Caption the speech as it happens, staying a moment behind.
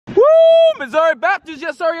Missouri Baptist,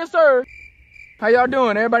 yes sir, yes sir. How y'all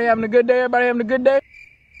doing? Everybody having a good day? Everybody having a good day?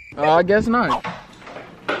 I guess not.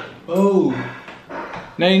 Oh,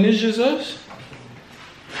 Nate, this just us?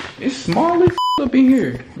 It's small as up in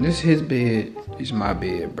here. This is his bed. This is my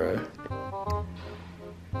bed, bro.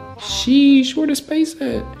 Sheesh, where the space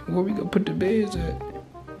at? Where we gonna put the beds at?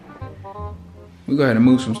 We gonna have to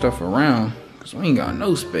move some stuff around, cause we ain't got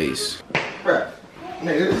no space. Bruh,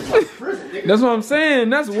 nigga, this is like prison, nigga. That's what I'm saying,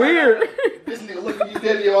 that's weird. This nigga looking you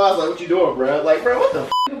dead in your eyes like, what you doing, bro? Like, bro, what the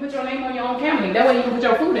f? You can put your name on your own cabinet. That way you can put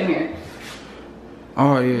your food in here.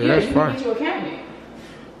 Oh yeah, that's you fine. can get you a cabinet.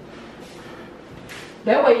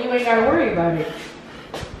 That way you ain't gotta worry about it.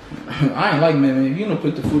 I ain't like man. If you don't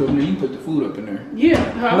put the food up there, you put the food up in there. Yeah.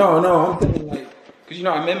 Huh? No, I'm thinking like, cause you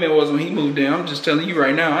know how Meme was when he moved in. I'm just telling you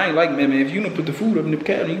right now, I ain't like Meme. If you don't put the food up in the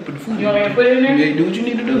cabinet, you put the food. You want me to put it in there? Yeah, do what you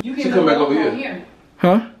need to do. You can come back over here.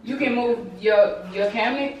 Huh? You can move your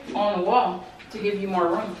cabinet on the wall to give you more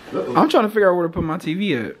room. I'm trying to figure out where to put my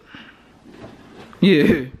TV at.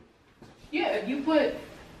 Yeah. Yeah, if you put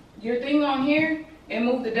your thing on here and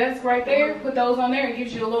move the desk right there, put those on there, it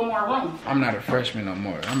gives you a little more room. I'm not a freshman no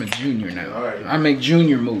more. I'm a junior now. All right. I make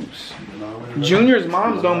junior moves. Juniors'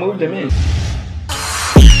 moms don't move them in.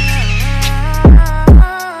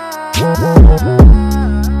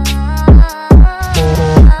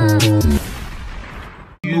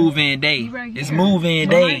 Move-in day. It's move-in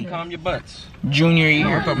day. Calm your butts. Junior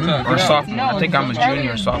year or sophomore. I think I'm a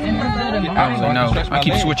junior or sophomore. I don't know. I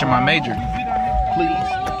keep switching my major.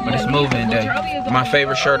 But it's move-in day. My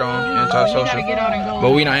favorite shirt on, antisocial.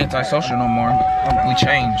 But we not antisocial no more. We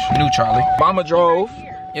changed. New Charlie. Mama drove.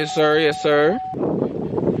 Yes sir, yes sir.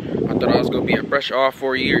 I thought I was gonna be in Brescia all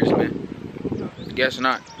 4 years, man. Guess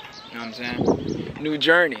not. You know what I'm saying? New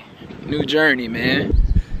journey. New journey, man.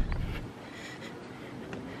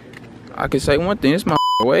 I can say one thing, it's my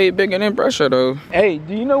way bigger than Brescia though. Hey,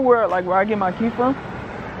 do you know where I get my key from?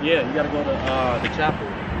 Yeah, you gotta go to the chapel.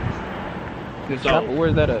 The chapel,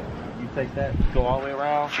 where's that at? You take that, go all the way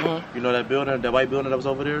around. You know that building, that white building that was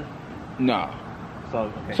over there? Nah.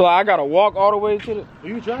 So, okay. So I gotta walk all the way to the... Well,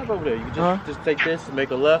 you can drive over there. You can just take this and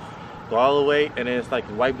make a left, go all the way, and then it's like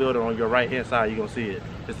the white building on your right hand side. You're gonna see it.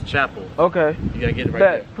 It's the chapel. Okay. You gotta get it right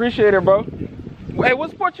there. Appreciate it, bro. Hey,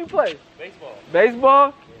 what sport you play? Baseball.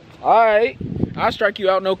 Baseball? Alright. I'll strike you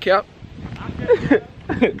out, no cap.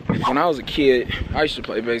 When I was a kid, I used to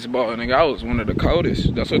play baseball, and I was one of the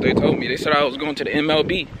coldest. That's what they told me. They said I was going to the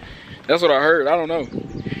MLB. That's what I heard. I don't know.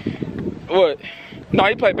 What? No,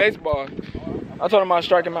 he played baseball. I told him I was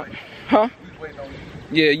striking out. Huh?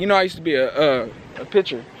 Yeah, you know I used to be a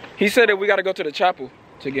pitcher. He said that we got to go to the chapel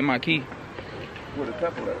to get my key. Where the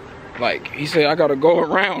chapel at? Like, he said I got to go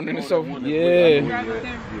around, and it's so,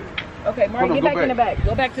 yeah. Okay, Marty, get back in the back.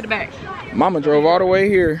 Go back to the back. Mama drove all the way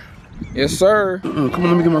here. Yes, sir. Come on,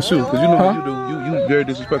 let me get my shoes, because you know what you do. You very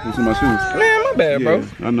disrespectful to my shoes. Man, my bad, bro.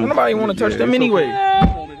 I know. Nobody want to touch them anyway.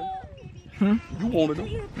 You wanted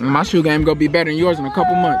them. My shoe game gonna be better than yours in a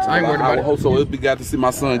couple months. I ain't worried about it. I hope so. It'll be glad to see my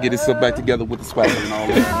son get himself back together with the swagger and all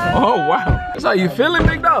that. Oh, wow. That's how you feeling,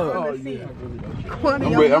 big dog? Oh, yeah.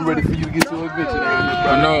 I'm ready for you to get to an adventure.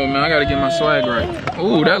 I know, man. I gotta get my swag right.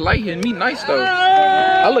 Ooh, that light hitting me nice, though.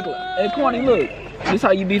 I look like... Hey, Kwani, look. This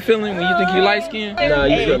how you be feeling when you think you light skin? Nah,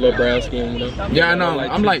 you got a little brown skin, you know? Yeah, I know.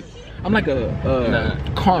 I'm like a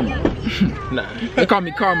caramel. Nah. They call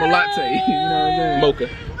me caramel latte. You know what I'm saying? Mocha.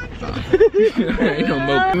 Ain't no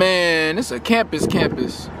mocha. Man, it's a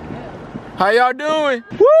campus. How y'all doing?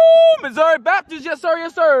 Woo! Missouri Baptist, yes sir,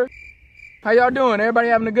 yes sir. How y'all doing? Everybody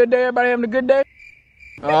having a good day? Everybody having a good day?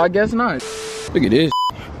 I guess not. Look at this.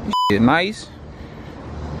 This shit nice.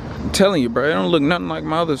 I'm telling you, bro, it don't look nothing like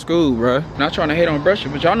my other school, bro. Not trying to hate on Brescia,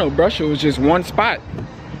 but y'all know Brescia was just one spot.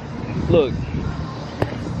 Look.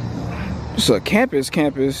 It's a campus.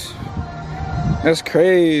 That's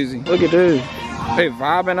crazy. Look at this. They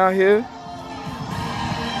vibing out here.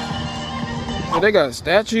 They got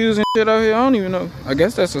statues and shit out here. I don't even know. I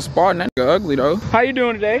guess that's a Spartan. That nigga ugly though. How you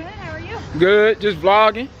doing today? Good, how are you? Good, just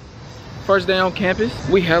vlogging. First day on campus.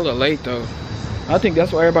 We hella late though. I think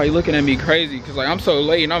that's why everybody looking at me crazy, cause like I'm so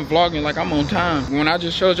late and I'm vlogging like I'm on time. When I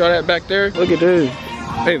just showed y'all that back there, look at this.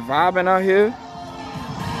 They vibing out here.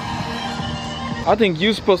 I think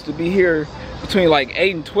you supposed to be here between like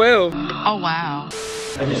 8 and 12. Oh, wow.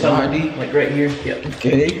 I just saw my ID, like right here. Yep.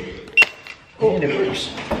 Okay. Oh, and it works.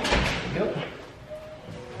 Yep.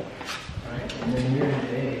 Alright, and then here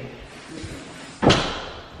today.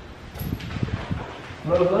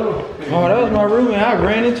 Hello. Oh, that was my roommate. I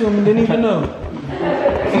ran into him and didn't even know.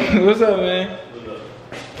 What's up, man?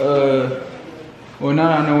 Well, now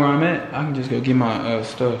I know where I'm at, I can just go get my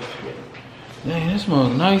stuff. Dang, this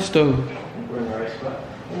smells nice though.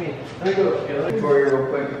 Let me go for you real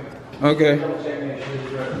quick. Okay.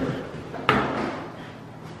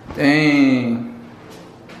 Dang.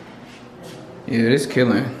 Yeah, this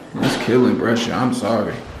killing Brescia. I'm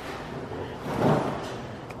sorry.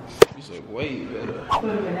 This look way better.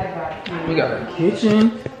 We got a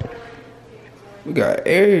kitchen. We got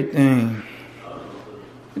everything.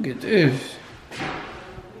 Look at this.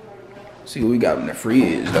 See what we got in the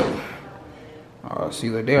fridge though. Oh, see,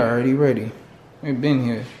 like they're already ready. They've been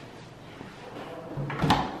here.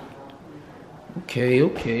 Okay.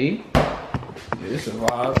 Yeah, this is a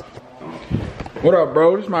vibe. What up,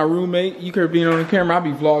 bro? This is my roommate. You could be on the camera. I'll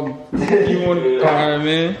be vlogging. You want to? All right,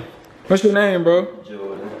 man. What's your name, bro?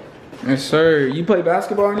 Jordan. Yes, sir. You play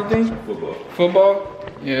basketball or anything? Football. Football?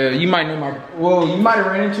 Yeah, you might know you might have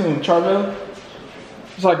ran into him, Charvel.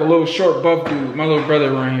 It's like a little short buff dude. My little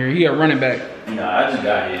brother around here. He a running back. Nah, I just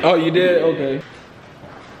got here. Oh, you did? Okay.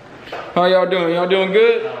 How y'all doing? Y'all doing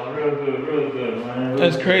good? Oh, real good, man.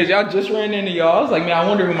 That's crazy. I just ran into y'all. I was like, man, I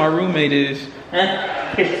wonder who my roommate is.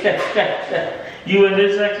 You in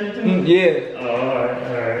this section too? Yeah. Oh,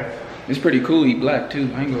 alright. It's pretty cool. He black too.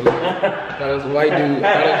 I ain't gonna lie. Thought it was a white dude. He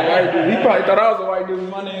probably thought I was a white dude.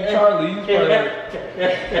 My name Charlie. He was probably like,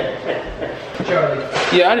 Charlie.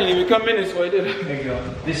 Yeah, I didn't even come in this way, did I? There you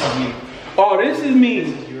go. This is you. Oh, this is me.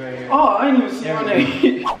 This is you right here. Oh, I ain't even see my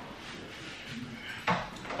name.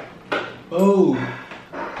 Oh.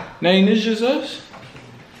 Name, this just us?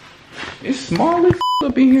 It's small as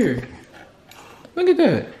up in here. Look at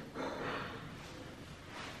that.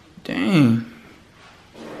 Dang.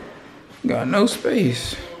 Got no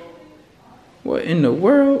space. What in the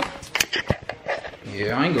world?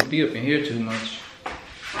 Yeah, I ain't gonna be up in here too much.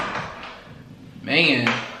 Man.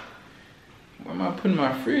 Where am I putting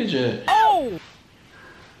my fridge at? Oh!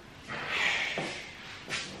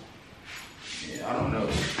 Yeah,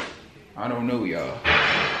 I don't know, y'all.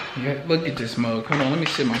 Yeah, look at this mug. Come on, let me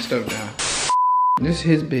sit my stuff down. This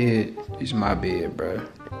his bed. This is my bed, bro.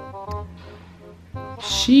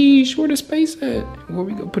 Sheesh, where the space at? Where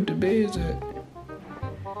we gonna put the beds at?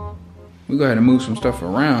 We gotta move some stuff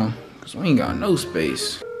around, cause we ain't got no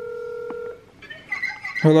space.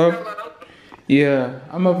 Hello? Yeah,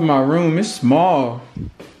 I'm up in my room. It's small.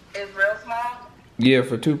 It's real small? Yeah,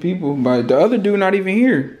 for 2 people, but the other dude not even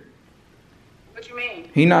here. What you mean?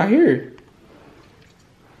 He not here.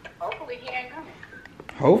 Hopefully he ain't coming.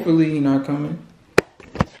 Hopefully he not coming.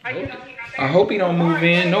 How you know he not I hope he don't move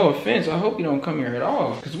in. No offense. I hope he don't come here at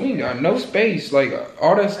all. Cause we ain't got no space. Like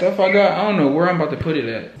all that stuff I got, I don't know where I'm about to put it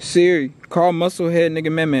at. Siri, call Musclehead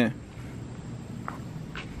nigga man.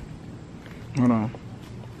 Hold on.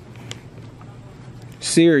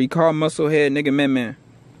 Siri, call Musclehead nigga man.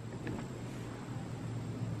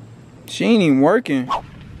 She ain't even working.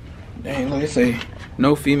 Dang, look, it say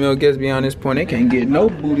no female guests beyond this point. They can't get no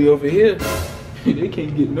booty over here. They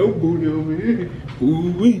can't get no booty over here.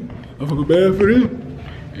 Ooh wee. I feel bad for them.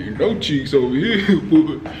 Ain't no cheeks over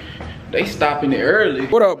here. They stopping it early.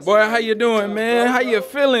 What up, boy? How you doing, man? How you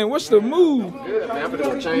feeling? What's the move? Good, man. I'm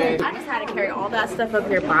gonna change. I just had to carry all that stuff up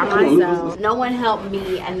here by myself. No one helped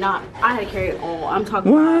me, and I had to carry it all. I'm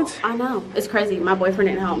talking about. I know. It's crazy. My boyfriend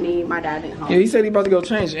didn't help me. My dad didn't help me. Yeah, he said he about to go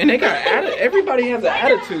change. And they got everybody has an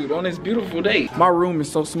attitude on this beautiful day. My room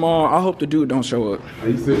is so small. I hope the dude don't show up.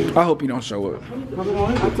 I hope he don't show up.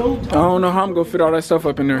 I don't know how I'm gonna fit all that stuff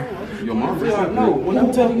up in there. Your mom no, when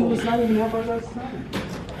I'm telling you it's not even half our size.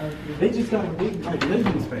 They just got a big like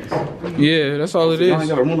living space. Yeah, that's all it is. Y'all ain't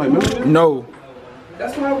got a room like military? No.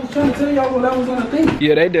 That's what I was trying to tell y'all when that was on the thing.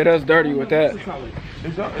 Yeah, they did us dirty with that.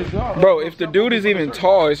 Bro, if the dude is even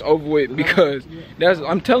tall, it's over with because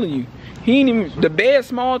I'm telling you, he ain't even, the bed's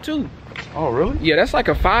small too. Oh, really? Yeah, that's like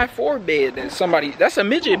a 5'4" bed. That's a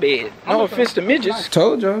midget bed. No offense to midgets.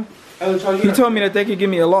 Told y'all. He told me that they could give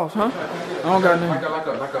me a loft, huh? I don't got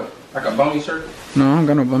nothing. Like a bummy shirt? No, I don't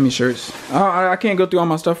got no bummy shirts. I can't go through all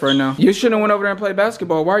my stuff right now. You shouldn't have went over there and played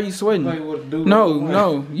basketball. Why are you sweating?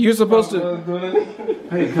 No. You're supposed to.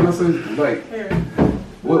 Hey, can I say, like,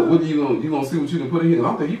 what you gonna see what you can put in here? I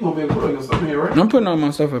don't think you gonna be able to put all your stuff in here, right? I'm putting all my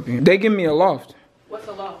stuff up here. They give me a loft. What's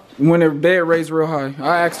a loft? When their bed raised real high.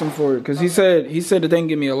 I asked him for it because he said that they can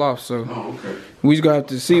give me a loft. So we just gonna have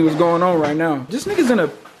to see what's going on right now. This nigga's in a.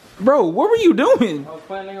 Bro, what were you doing? I was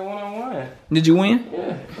playing nigga one-on-one. Did you win?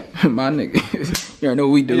 Yeah. My nigga. You already know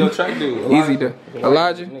what we do. Yo, track dude. Easy to.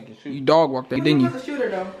 Elijah, you dog walked that, didn't you?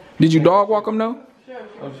 Did you dog walk him though?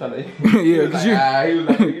 I'm trying to. Yeah, cause you.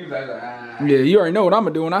 Yeah, you already know what I'm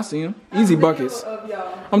gonna do when I see him. Easy buckets.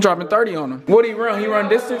 I'm dropping 30 on him. What he run? He run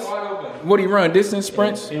distance? What he run? Distance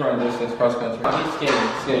sprints? He run distance, cross country.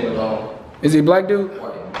 He's skinny alone. Is he a black dude?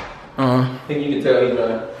 I think you can tell he's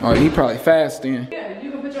dry. Oh, he probably fast then. Yeah,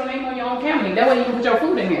 you can put your name on your own cabinet. That way you can put your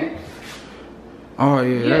food in there. Oh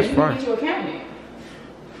yeah, that's you fine. can get you a cabinet.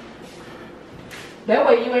 That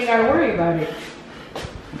way you ain't gotta worry about it.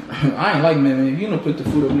 I ain't like Meme. If you don't put the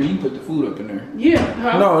food up in there, you put the food up in there. Yeah.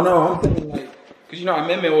 Huh? No, I'm thinking like, cause you know how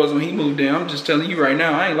Meme was when he moved in. I'm just telling you right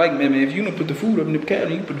now, I ain't like Meme. If you don't put the food up in the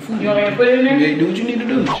cabinet, you put the food. You want me to put it in there? Yeah, do what you need to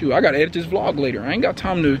do. Shoot, I gotta edit this vlog later. I ain't got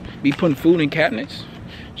time to be putting food in cabinets.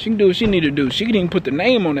 She can do what she need to do. She can even put the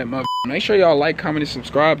name on that mother. Make sure y'all like, comment, and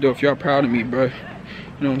subscribe though if y'all proud of me, bro. You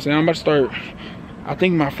know what I'm saying? I'm about to start. I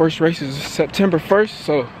think my first race is September 1st,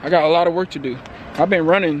 so I got a lot of work to do. I've been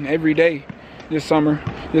running every day this summer.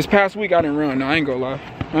 This past week I didn't run. No, I ain't gonna lie.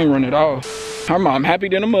 I ain't run at all. Her mom happy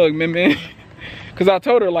than a mug, man. Cause I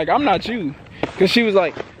told her like I'm not you. Cause she was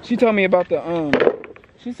like, she told me about the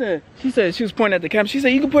she said she was pointing at the cabinet. She said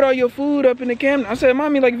you can put all your food up in the cabinet. I said,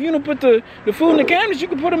 mommy, like if you don't put the food in the cabinets, you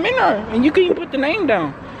can put them in there, and you can even put the name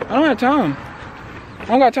down. I don't have time. I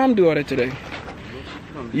don't got time to do all that today.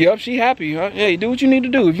 Yup, she happy, huh? Hey, do what you need to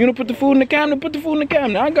do. If you don't put the food in the cabinet, put the food in the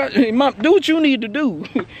cabinet. I got, hey, mom, do what you need to do.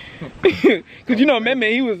 Cause you know, Meme,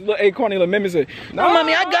 he was, hey, Corny, like Meme said, no,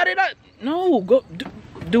 mommy, I got it. No, go,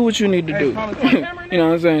 do what you need to do. You know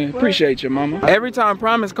what I'm saying? Appreciate you, mama. Every time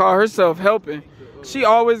Promise call herself helping, she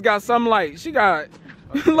always got something like, she got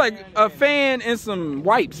like a fan and some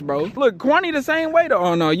wipes, bro. Look, Corny the same way though.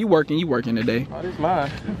 Oh no, you working today. Oh, this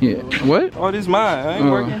mine. Yeah, what? Oh, this mine. I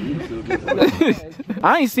ain't working.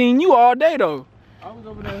 I ain't seen you all day though. I was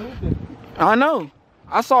over there hooping. I know.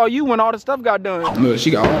 I saw you when all the stuff got done. Look,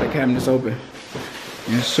 she got all the cabinets open.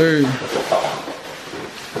 Yes, sir.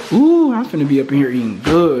 Ooh, I'm finna be up in here eating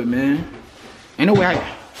good, man. Ain't no way I... Know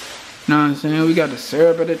what I'm saying? We got the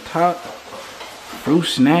syrup at the top. Fruit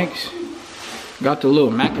snacks. Got the little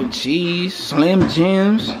mac and cheese. Slim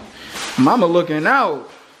Jims. Mama looking out.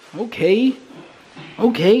 Okay.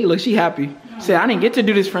 Okay, look, she happy. Said, I didn't get to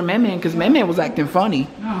do this for Meme because Meme was acting funny.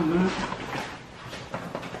 Man,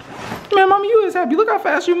 mama, you is happy. Look how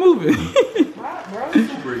fast you moving.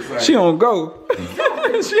 She don't go.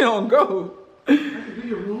 She don't go.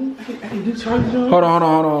 Hold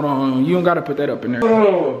on. You don't gotta put that up in there.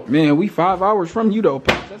 Oh. Man, we 5 hours from you though.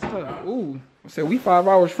 That's tough. Ooh. I said we 5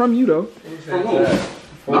 hours from you though.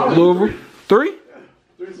 From Louisville. 3?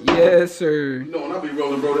 Yes, sir. You know when I be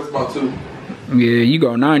rolling, bro, that's about 2. Yeah, you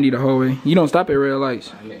go 90 the whole way. You don't stop at red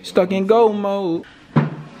lights. Stuck in go mode.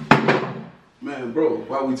 Man, bro,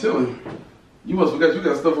 while we chilling, you must forget you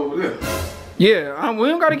got stuff over there. Yeah, we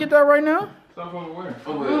don't gotta get that right now. Stuff over where?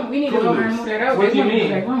 Over there. We need to go over and move that out. What do you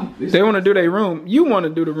mean? They wanna do their room. You wanna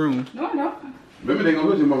do the room. No. Maybe they gonna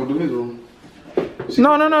let your mama do his room.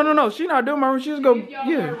 No. She not doing my room. She just go, If y'all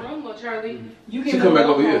yeah. got a room, little Charlie, you She can come move back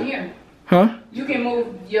over on here. here. Huh? You can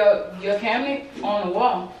move your cabinet on the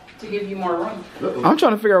wall to give you more room. I'm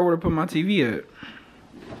trying to figure out where to put my TV at.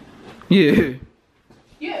 Yeah.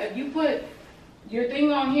 Yeah, if you put your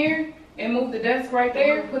thing on here and move the desk right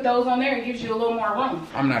there, put those on there, it gives you a little more room.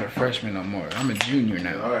 I'm not a freshman no more. I'm a junior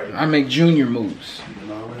now. All right. I make junior moves.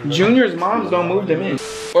 Juniors' moms don't move them in.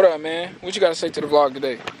 What up, man? What you gotta say to the vlog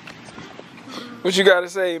today? What you gotta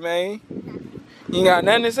say, man? You ain't got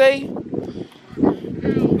nothing to say?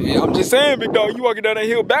 Yeah, I'm just saying, big dog, you walking down that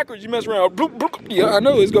hill backwards, you mess around. Bloop, bloop. Yeah, I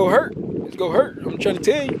know, it's gonna hurt. It's gonna hurt. I'm trying to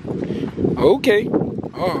tell you. Okay.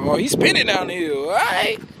 Oh, he's spinning down the hill. All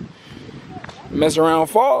right. Mess around,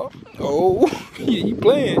 fall. Oh, yeah, you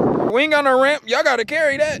playing. We ain't got no ramp. Y'all gotta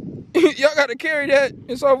carry that. Y'all gotta carry that.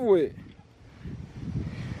 It's over with.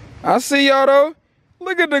 I see y'all though.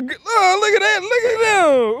 Look at the, oh, look at that. Look at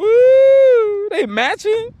them. Ooh, they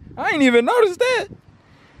matching. I ain't even noticed that.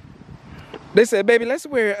 They said, baby, let's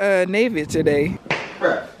wear navy today.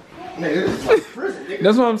 Bruh, nigga, this is like prison, nigga.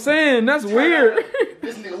 That's what I'm saying. That's weird.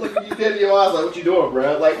 This nigga looking you dead in your eyes like, what you doing,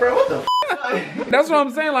 bruh? Like, bruh, what the f? That's what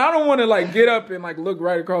I'm saying. Like, I don't want to like get up and like look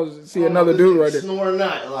right across and see another dude right there. Snore or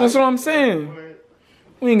not. Like, That's what I'm saying.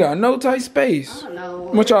 We ain't got no tight space. I don't know.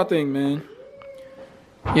 What y'all think, man?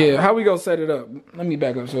 Yeah, how we gonna set it up? Let me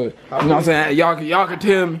back up so you know what I'm saying. Y'all can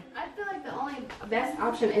tell me. I feel like the only best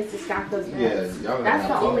option is to stack those Yeah, beds. y'all That's the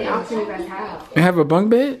gotta only talk option you guys have. And have a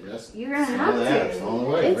bunk bed? You're gonna have That's the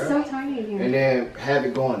only way, to. It's bro. so tiny in And here. then have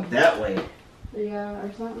it going that way, Yeah,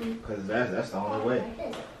 or something. because that's the only way.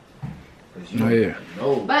 Oh yeah.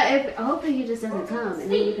 No. But if hopefully he just doesn't come,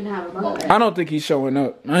 and then you can have a bunk bed. I don't think he's showing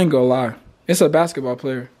up. I ain't gonna lie. It's a basketball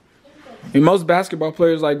player. And most basketball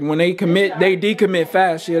players, like when they commit, they decommit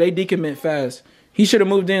fast. Yeah, they decommit fast. He should have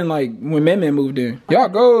moved in like when Meme moved in. Y'all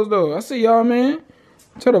goes though. I see y'all, man.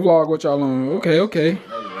 Tell the vlog what y'all on. Okay. Okay.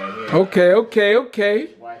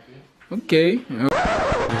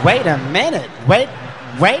 Wait a minute.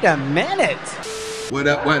 Wait a minute. What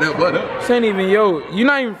up, what up, what up? This ain't even yo. You're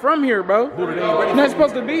not even from here, bro. You're not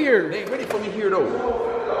supposed to be here. They ain't ready for me here though.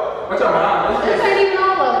 This ain't even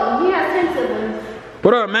all of them. He has 10 siblings.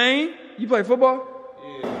 What up, man? You play football?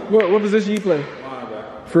 Yeah. What position you play?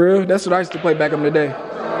 Linebacker. For real? That's what I used to play back in the day.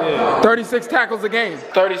 Yeah. 36 tackles a game.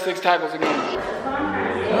 36 tackles a game.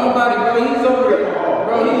 Nobody, bro. He's over there.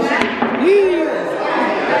 Bro,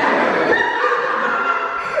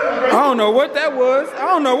 I don't know what that was. I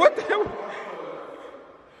don't know what that was.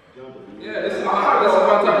 Yeah, this is my type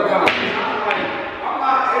of guy. I'm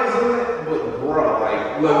not excellent, but bro,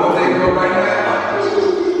 like, look what they go right now.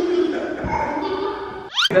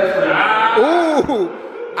 Ooh,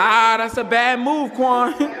 that's a bad move,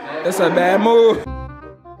 Quan. That's a bad move.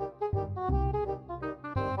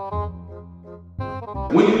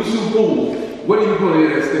 When you shoot pool, what do you put in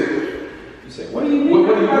that stick? You say, what do you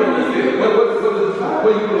put in the stick? What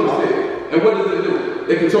do you put in the stick? And what does it do?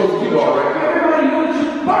 It controls the cue ball, right? Everybody knows you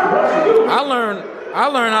shoot Martin. I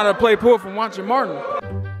learned how to play pool from watching Martin.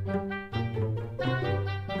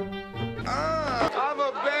 I'm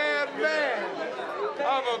a bad man.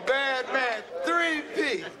 I'm a bad man.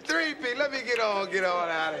 3P. Let me get on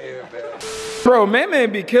out of here, man. Bro,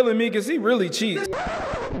 man be killing me because he really cheats.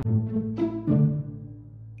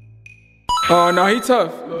 Oh, no, he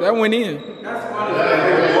tough. That went in.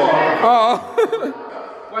 Oh.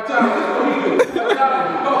 Watch out.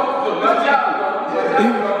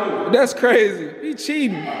 That's crazy. He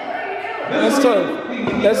cheating. That's tough.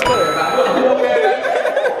 That's tough. Don't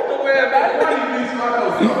worry about it.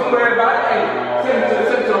 Don't worry about it. Hey, send it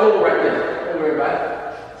to the hole right there. Don't worry about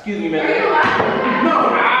it. Excuse me, man. No.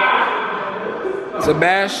 It's a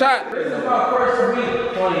bad shot. This is my first week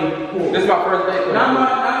playing pool. This is my first day. Not my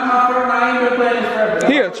first. I ain't been playing this forever.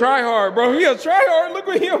 He a try-hard, bro. He a try-hard. Look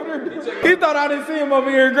what he over there. He thought I didn't see him over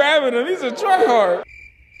here grabbing him. He's a try-hard.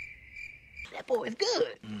 That boy is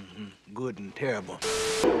good. Mm-hmm. Good and terrible.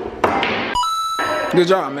 Good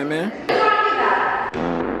job, man.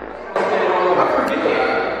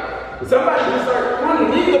 Somebody just start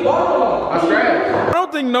running, leave the ball alone. I strapped. I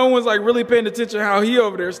don't think no one's like really paying attention how he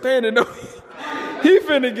over there standing. No, he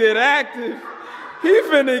finna get active. He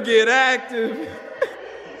finna get active.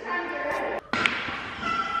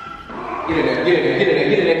 Get in there.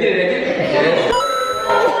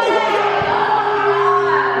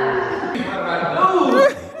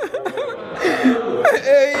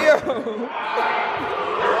 Hey, yo.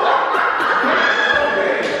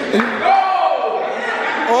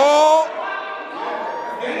 Oh.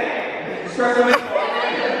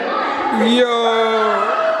 Yo.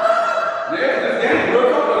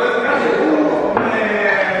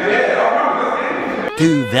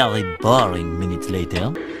 2 very boring minutes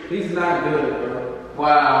later. He's not good, bro.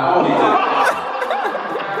 Wow.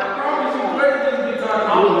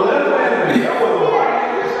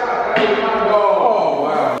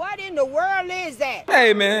 What in the world is that?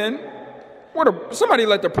 Hey, man. Somebody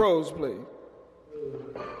let the pros play.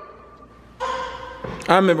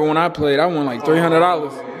 I remember when I played, I won like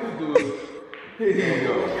 $300.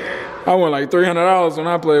 I won like $300 when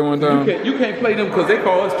I played one time. You can't play them because they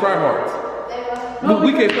call us tryhards.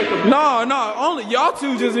 We can't play them. No, only y'all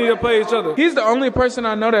two just need to play each other. He's the only person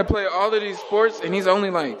I know that play all of these sports, and he's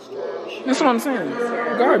only like, that's what I'm saying.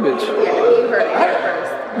 Garbage. Yeah, you heard it here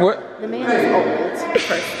first. What? The man is old.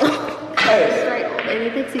 First. Straight old. And he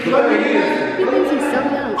thinks he's young. He thinks he's so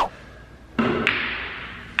young.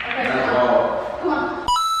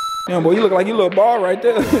 Damn, boy, you look like you little ball right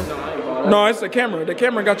there. No, it's the camera. The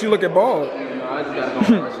camera got you looking bald.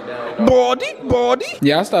 Baldy.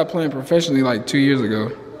 Yeah, I stopped playing professionally like 2 years ago.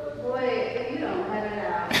 Boy, if you don't cut it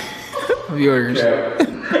out. Viewers.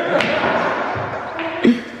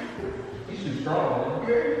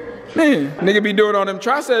 Man, nigga be doing all them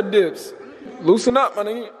tricep dips. Loosen up, my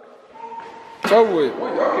nigga. It's over with.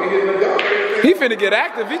 He finna get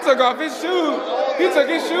active. He took off his shoes. He took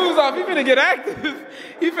his shoes off. He finna get active.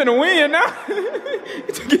 He finna win now.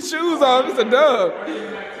 He took his shoes off. It's a dub.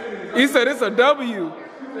 He said it's a W.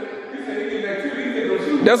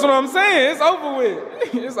 That's what I'm saying. It's over with.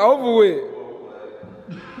 It's over with.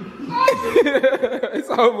 It's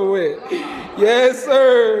over with. Yes,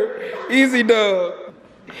 sir. Easy dub.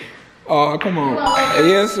 Oh, come on.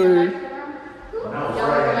 Yes, sir.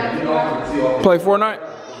 Play Fortnite?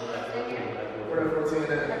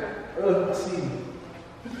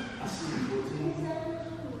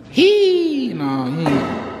 No, he.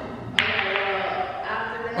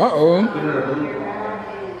 Uh-oh.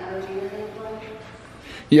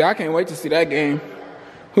 Yeah, I can't wait to see that game.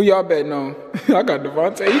 Who y'all betting on? I got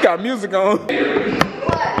Devontae. He got music on.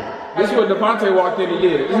 This is what Devontae walked in and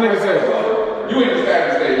did. This nigga said, You ain't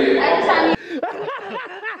established that yet.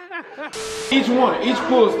 Each one, each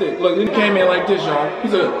pull stick. Look, he came in like this, y'all. He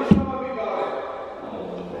said.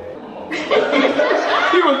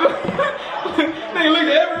 He was. Nigga looked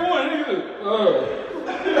at everyone. He was.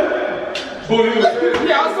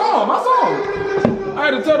 Yeah, I saw him. I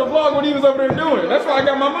had to tell the vlog what he was over there doing. That's why I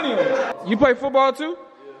got my money on it. You play football too?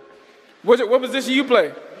 What position you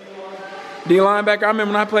play? D linebacker. I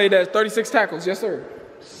remember when I played that 36 tackles. Yes, sir.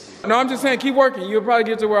 No, I'm just saying, keep working. You'll probably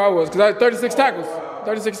get to where I was, because I had 36 tackles.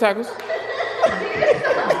 36 tackles.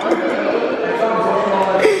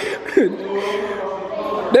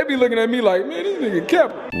 They be looking at me like, man, this nigga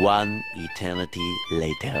kept. One eternity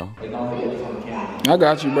later. I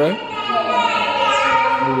got you, bro.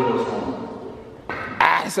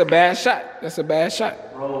 Ah, it's a bad shot. That's a bad shot.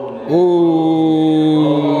 Ooh.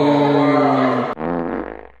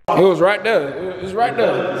 It was right there. It was right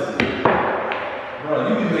there. Bro,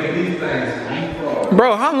 you can make these things.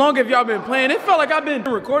 Bro, how long have y'all been playing? It felt like I've been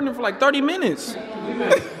recording for like 30 minutes.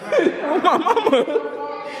 Oh, my mama.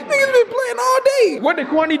 Niggas been playing all day. What did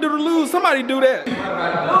Kwani do to lose? Somebody do that.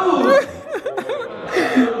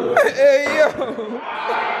 Hey, yo.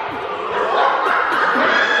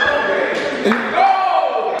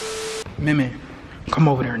 Mimi, come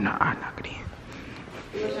over there and I'll knock it in.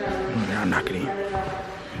 I'll knock it in.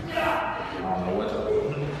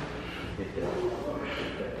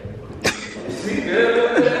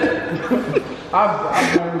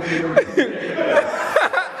 I've never seen him.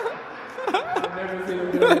 I've never seen him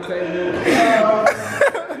do that table.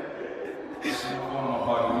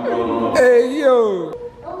 Hey, yo.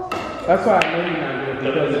 That's why I know you're not good,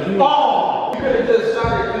 because if you could have just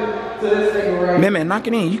shot it to this thing right. Man, knock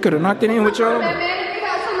it in. You could have knocked it in with your.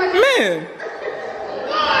 Man.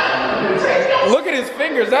 Look at his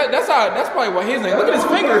fingers. That's probably what his name. Look at his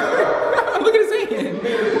finger. Look at his hand.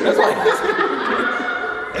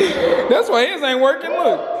 That's why his ain't working.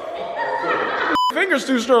 Look. His fingers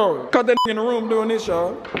too strong. Caught that in the room doing this,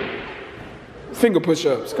 y'all. Finger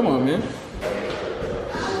push-ups. Come on, man.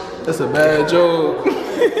 That's a bad joke.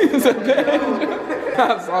 It's a bad joke.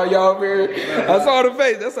 I saw y'all here. I saw the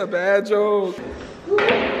face. That's a bad joke.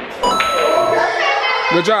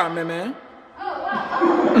 Good job, man.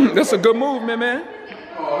 That's a good move, man.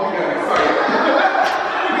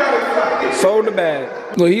 Sold the bag.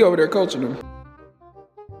 Look, he over there coaching him.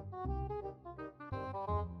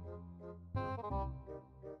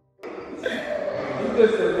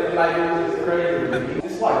 This has been like, it's crazy.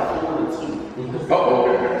 It's like 4-2. Uh-oh.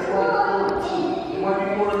 It's like 4-2. It might be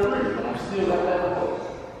 4-3, but I'm still like that close.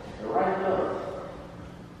 Right up.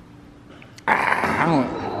 I don't.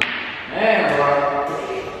 Man, bro.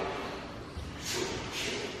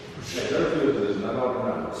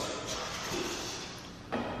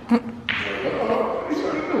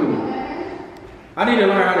 I need to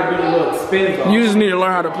learn how to do the little spins. You just need to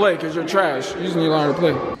learn how to play, because you're trash. You just need to learn how to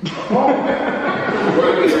play.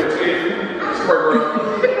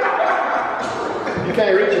 You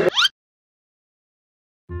can't reach it.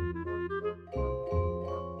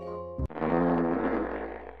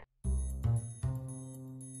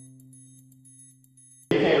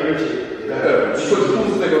 You can't reach it. Just put the pool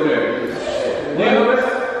stick up there.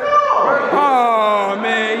 Oh,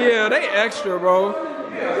 man, yeah, they extra, bro.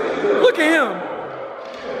 Look at him.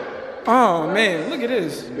 Oh, man, look at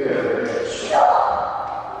this.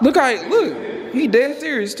 Look, he dead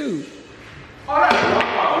serious, too.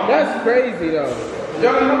 That's crazy, though.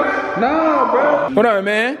 No, bro. What up,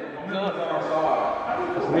 man?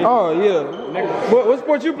 Oh, yeah. What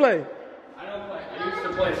sport you play? I don't play. I used to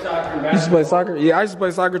play soccer and basketball. You used to play soccer? Yeah, I used to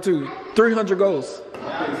play soccer, too. 300 goals.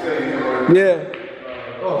 Yeah.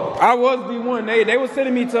 I was D1. They were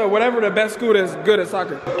sending me to whatever the best school that's good at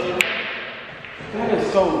soccer. That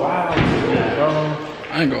is so wild, bro.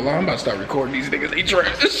 I ain't gonna lie, I'm about to start recording these niggas. They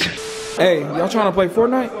trash. Hey, y'all trying to play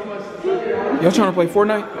Fortnite? Y'all trying to play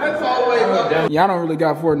Fortnite? That's always up. Y'all don't really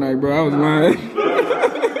got Fortnite, bro. I was lying.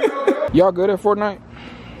 Y'all good at Fortnite?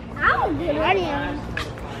 I'm good at it.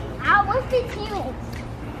 What's the skins?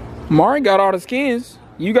 Mari got all the skins.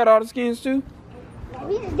 You got all the skins too?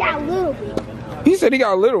 We just got a little bit. He said he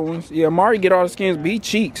got little ones. Yeah, Mari get all the skins, but he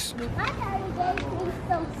cheeks. My daddy gave me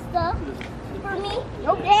some stuff for me.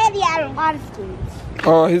 Your daddy had a lot of skins.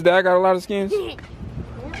 Oh, his dad got a lot of skins?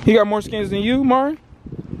 He got more skins than you, Mari?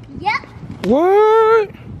 Yep. What?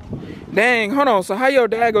 Dang, hold on. So how your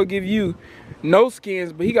dad gonna give you no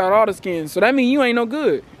skins, but he got all the skins? So that mean you ain't no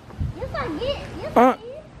good. Yes, I get. Yes, I did.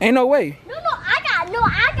 Ain't no way.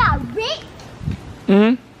 I got Rick.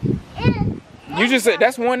 And you just said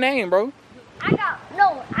that's one name, bro. I got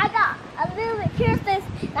a little bit Kirsten.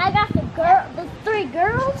 I got the 3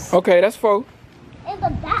 girls. Okay, that's 4. in the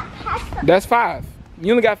backpack. That's 5.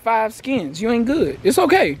 You only got 5 skins. You ain't good. It's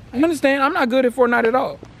okay. You understand? I'm not good at Fortnite at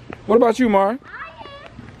all. What about you, Mari?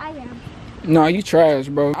 I am. No, you trash,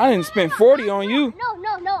 bro. I didn't spend 40 on you. No.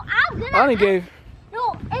 I'm good. I only gave.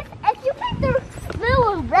 No, if you pick the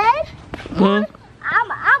blue and red, I'm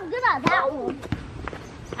good at that one.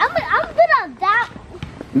 I'm good at that one.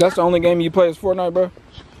 That's the only game you play is Fortnite, bro?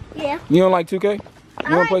 Yeah. You don't like 2K? You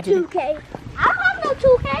don't play 2K? I don't have no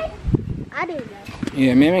 2K. I do though.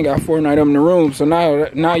 Yeah, man, ain't got Fortnite up in the room, so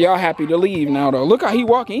now y'all happy to leave now though. Look how he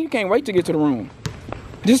walking. You can't wait to get to the room.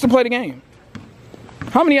 Just to play the game.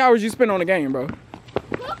 How many hours you spend on the game, bro?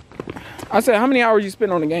 I said, how many hours you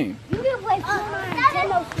spend on the game? You can play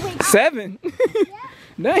Fortnite. 7? Yeah.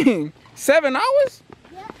 Dang. 7 hours?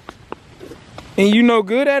 Yeah. And you no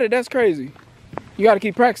good at it? That's crazy. You gotta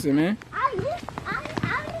keep practicing, man. I'm good at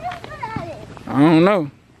it. I don't know.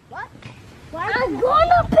 What? I'm going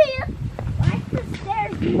up here. Watch the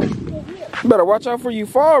stairs. You better watch out for you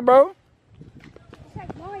fall, bro. It's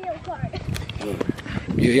like Mario Kart.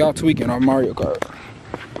 Yeah, y'all tweaking on Mario Kart.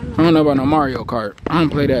 I don't know about no Mario Kart. I don't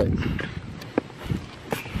play that.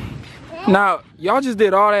 Now, y'all just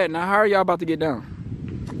did all that. Now, how are y'all about to get down?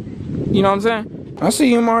 You know what I'm saying? I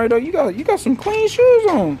see you, Mario, though. You got some clean shoes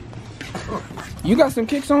on. You got some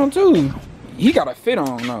kicks on, too. He got a fit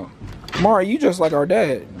on, though. Mario, you just like our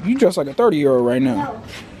dad. You just like a 30-year-old right now.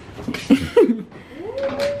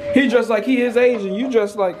 He just like he his age, and you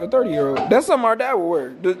just like a 30-year-old. That's something our dad would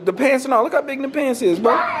wear. The pants and all. Look how big the pants is,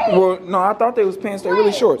 bro. Well, no, I thought they was pants. They're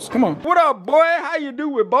really shorts. Come on. What up, boy? How you do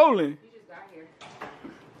with bowling?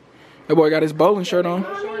 That boy got his bowling shirt on.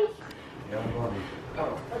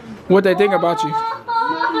 What they think about you?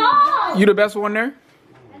 You the best one there?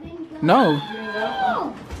 No.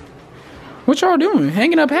 What y'all doing?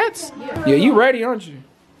 Hanging up hats? Yeah, you ready, aren't you?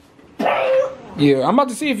 Yeah, I'm about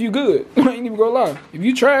to see if you good. I ain't even gonna lie. If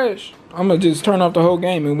you trash, I'm gonna just turn off the whole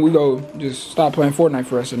game and we go just stop playing Fortnite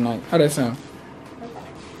for the rest of the night. How that sound?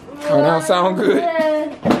 Oh, that sound good.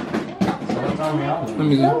 Let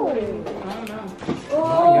me see.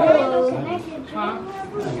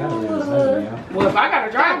 Well, if I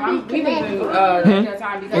gotta drive, I'm leaving that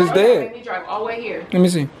time because it's dead. Let me drive all the way here. Let me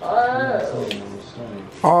see.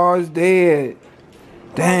 Oh, it's dead.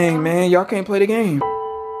 Dang, man, y'all can't play the game.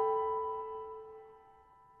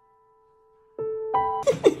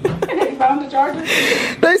 Found the charger?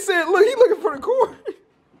 They said, look, he looking for the cord.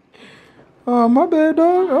 Oh, my bad,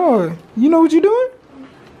 dog. Oh, you know what you doing?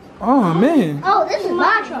 Oh, man. Oh, this is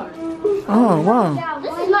my charger. Oh, wow.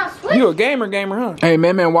 This is my Switch. You a gamer, huh? Hey,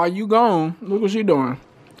 man, while you gone, look what she doing.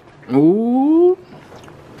 Ooh.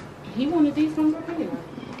 He wanted these ones up here.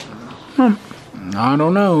 I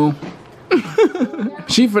don't know.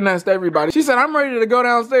 She finessed everybody. She said, I'm ready to go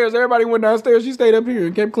downstairs. Everybody went downstairs. She stayed up here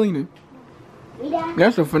and kept cleaning.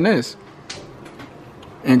 That's a finesse.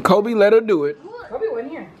 And Kobe let her do it. Kobe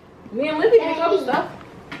wasn't here. Me and Libby did Kobe stuff.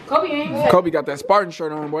 Kobe ain't. Kobe got that Spartan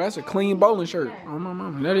shirt on, boy. That's a clean bowling shirt. Oh, my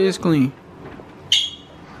mama. That is clean.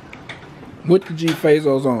 With the G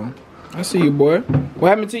Fazos on. I see you, boy. What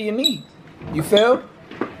happened to your knee? You fell?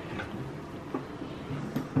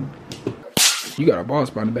 You got a ball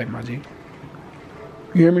spot in the back, my G.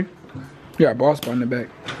 You hear me? You got a ball spot in the back.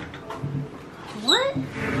 What?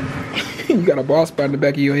 You got a ball spot in the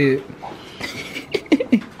back of your head.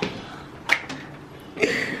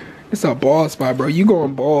 It's a bald spot, bro. You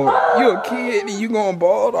going bald. You a kid and you going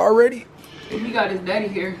bald already? He got his daddy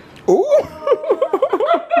here. Ooh.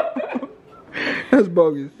 That's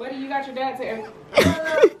bogus. Buddy, you got your dad's hair.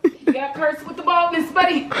 You got cursed with the baldness,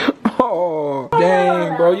 buddy. Oh,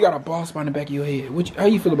 dang, bro. You got a bald spot in the back of your head. How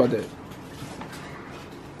you feel about that?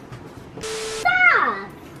 Stop.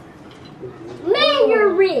 Man,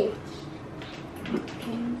 you're rich.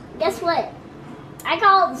 Guess what? I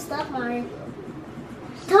got all the stuff, Mario.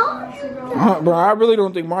 Bro, I really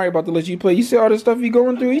don't think Mario about to let you play. You see all the stuff he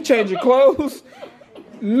going through? He changing clothes.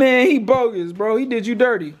 Man, he bogus, bro. He did you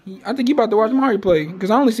dirty. I think you about to watch Mario play because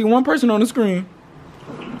I only see one person on the screen.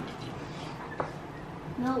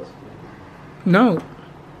 No.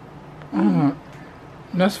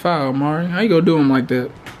 That's foul, Mario. How you gonna do him like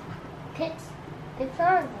that? It's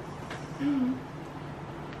hard.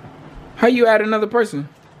 How you add another person?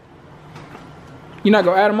 You not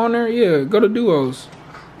gonna add him on there? Yeah, go to duos.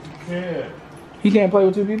 Yeah. He can't play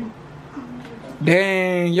with 2 people?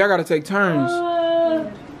 Dang, y'all gotta take turns.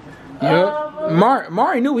 Yep.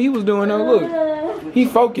 Mari knew what he was doing though. Look, he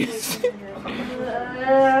focused.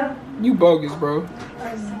 You bogus, bro.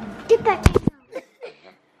 Get that.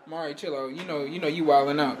 Mari, chill out. You know you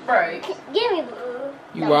wilding out. Right. Give me.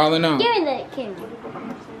 You wilding out. Give me the camera.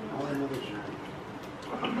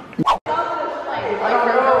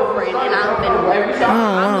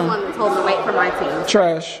 bad teams.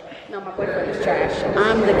 Trash. No, my boyfriend is trash.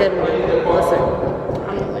 I'm the good one. Listen,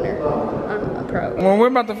 I'm the winner. I'm a pro. Well, we're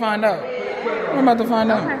about to find out. We're about to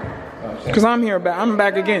find out. Because I'm here back. I'm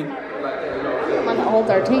back again. I'm on the whole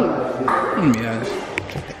 13. Yes.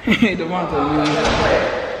 Hey, Devontae, man.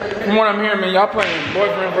 From what I'm hearing, man, y'all playing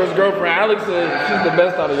boyfriend versus girlfriend. Alex said she's the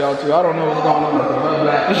best out of y'all two. I don't know what's going on with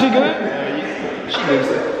her. Is she good? She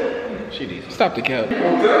decent. She decent. Stop the cap.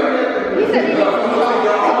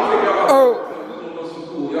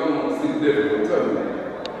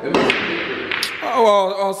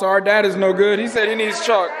 Oh, so our dad is no good. He said he needs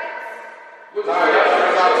chalk.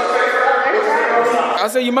 I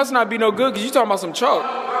said you must not be no good because you talking about some chalk.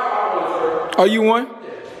 Oh, you won?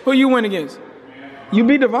 Who you win against? You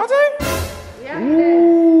beat Devontae? Yeah.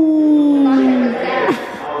 Ooh.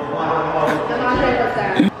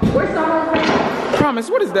 Promise,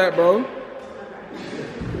 what is that, bro?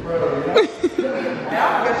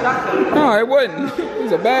 No, it wasn't. It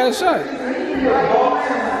was a bad shot.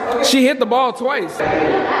 She hit the ball twice.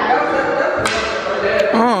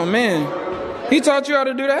 Oh, man. He taught you how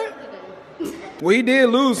to do that? Well, he did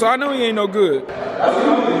lose, so I know he ain't no good. Bro,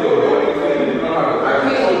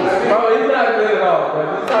 he's not good at all, bro.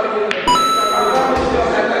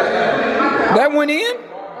 That went in?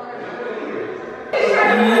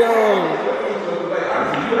 Yo.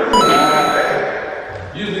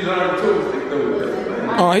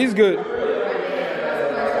 Oh, he's good.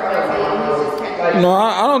 No,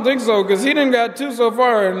 I don't think so, because he done got 2 so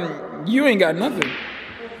far, and you ain't got nothing.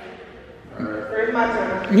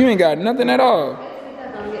 You ain't got nothing at all.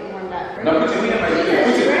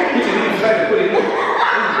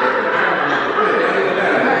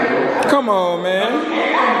 Come on, man.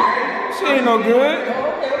 She ain't no good.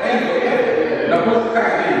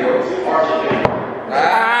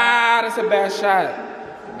 Ah, that's a bad shot.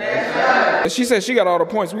 She said she got all the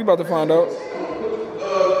points. We about to find out.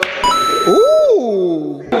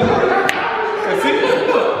 Ooh.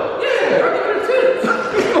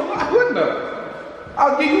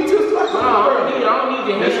 I'll give you 2 slots. I don't need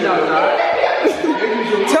your handout,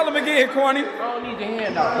 dog. Tell him again, Corny. I don't need your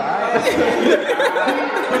handout, dog.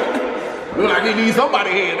 Look like he needs somebody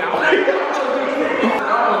handout.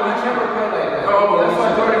 That's why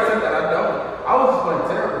Jordan said that I don't. I was just playing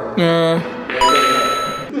terrible.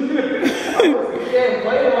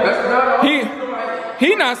 He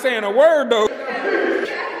not saying a word though.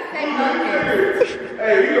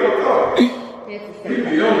 Hey, you gonna talk?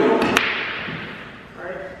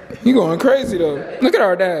 You going crazy though. Look at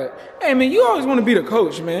our dad. Hey man, you always want to be the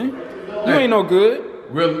coach, man. You ain't no good.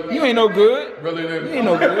 Really? You ain't no good. Really? You ain't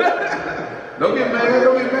no good. Don't get mad.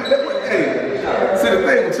 Don't get mad. Hey, see the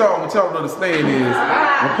thing what y'all don't understand is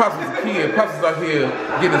when Pops was a kid, Pops was out here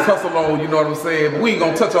getting his hustle on, you know what I'm saying? But we ain't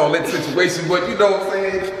gonna touch all that situation, but you know what I'm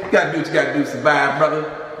saying? You gotta do what you gotta do to survive, brother.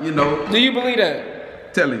 You know. Do you believe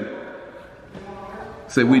that? Tell him.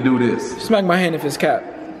 Say we do this. Smack my hand if it's cap.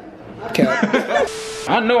 Cap.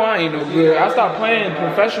 I know I ain't no good. I stopped playing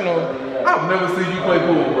professional. I've never seen you play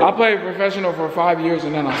pool, bro. I played professional for 5 years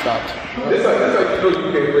and then I stopped. That's like you know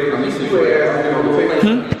you can't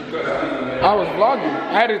play. I was vlogging.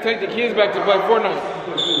 I had to take the kids back to play Fortnite.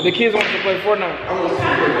 The kids wanted to play Fortnite.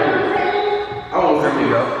 I won't bring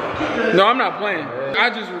it up. No, I'm not playing. I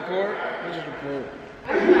just record.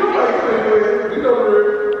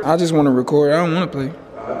 I just want to record. I don't want to play.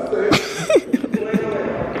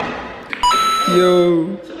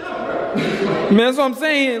 Yo. Man, that's what I'm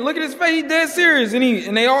saying. Look at his face. He's dead serious.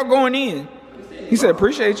 And they all going in. He said,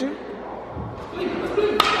 appreciate you.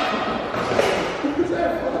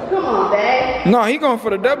 Come on, babe. No, he going for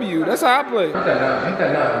the W. That's how I play. But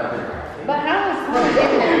how is Corny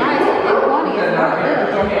giving advice and Corny is not good?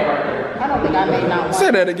 I don't think I made not one.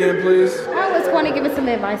 Say that again, please. How is Corny giving some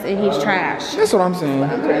advice and he's trash? That's what I'm saying.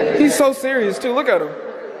 Okay. He's so serious, too. Look at him.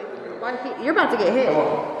 You're about to get hit.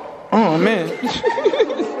 Oh, man.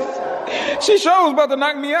 She sure was about to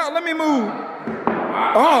knock me out. Let me move.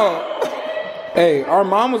 Oh. Hey, our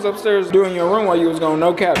mom was upstairs doing your room while you was gone.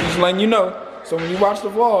 No cap. Just letting you know. So when you watch the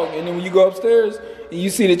vlog and then when you go upstairs and you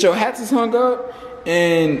see that your hats is hung up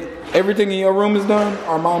and everything in your room is done,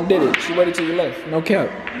 our mom did it. She waited till you left. No cap.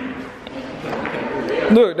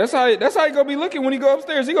 Look, that's how he gonna be looking when he go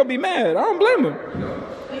upstairs. He gonna be mad. I don't blame him.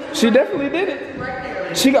 She definitely did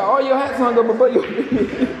it. She got all your hats hung up above your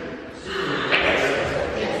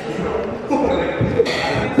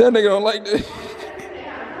That nigga don't like that.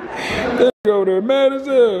 That nigga over there mad as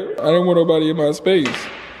hell. I don't want nobody in my space.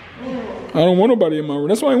 I don't want nobody in my room.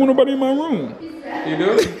 That's why I ain't want nobody in my room. You do?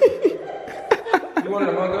 You wanted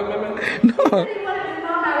to hug up, man? No.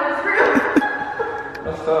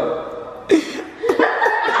 That's tough.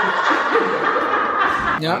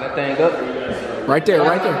 Yeah. That thing up. Right there,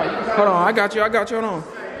 right there. Hold on, I got you, hold on.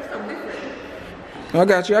 I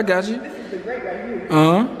got you.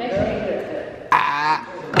 Ah.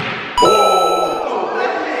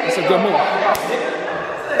 That's a good move.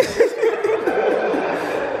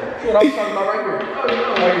 What I was talking about right here.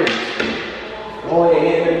 Oh,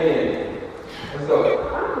 yeah. Let's go.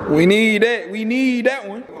 We need that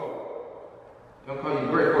one. Don't call you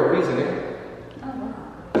great for a reason,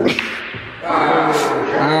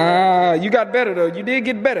 Ah, you got better though. You did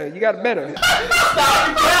get better. You got better.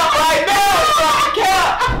 Stop right now.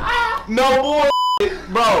 Stop. No boy,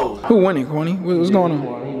 bro. Who winning, Corny? What's going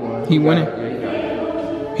on? He winning.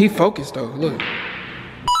 He focused though. Look.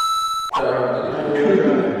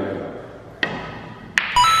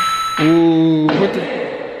 Ooh, what the?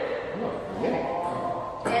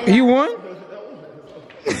 He won?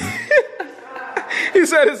 He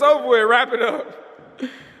said it's over with. Wrap it up.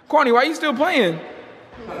 Corny, why you still playing?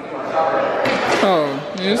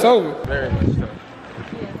 Oh, it's over. Very much so.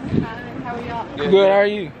 How are y'all? Good, how are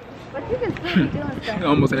you? But you can still be doing stuff.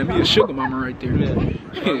 Almost had me a sugar mama right there.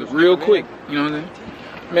 Real quick, you know what I'm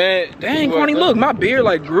saying? Man, dang, Corny, look, my beard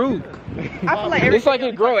like grew. I feel like it's like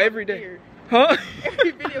it grow every day. Huh?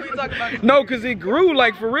 Every video we talk about. No, cause it grew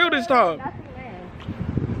like for real this time.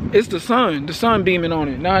 It's the sun beaming on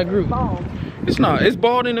it. Now it grew. It's not. It's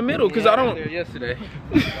bald in the middle because I don't. Yesterday.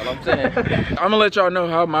 That's what I'm saying. I'm gonna let y'all know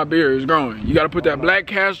how my beard is growing. You gotta put that black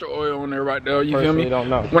castor oil on there right there. You feel me? Don't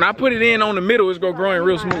know. When I put it in on the middle, it's gonna grow in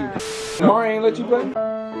real smooth. Mari ain't let you play?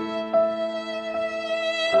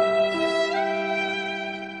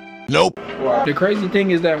 Nope. The crazy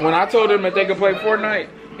thing is that when I told them that they could play Fortnite,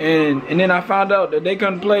 and then I found out that they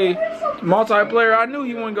couldn't play multiplayer, I knew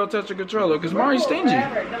he wouldn't go touch the controller because Mari's stingy.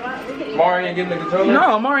 Mari ain't getting the controller?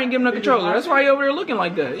 No, Mari ain't giving the controller. That's why he over there looking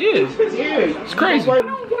like that. Yeah. It's crazy. I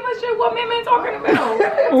don't give a shit what man talking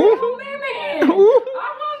about. Ooh. Man. I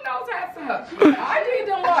want no type stuff. I did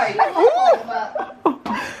them right.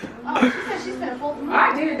 I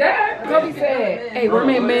did that. Kobe said, hey, where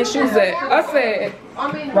man shoes at? I said,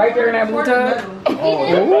 right there in that blue tub.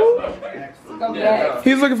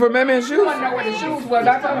 He's looking for Man shoes? I don't know where the shoes was.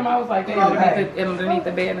 I told him I was like, they underneath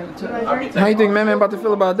the bed in the tub. How you think Man about to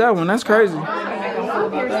feel about that one? That's crazy.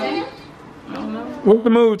 What's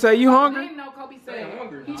the move, Tay? You hungry?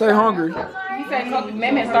 Tay hungry. He said Kobe,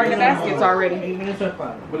 Man starting the baskets already.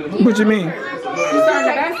 What you mean? He starting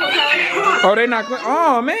the baskets. Oh, they not clean.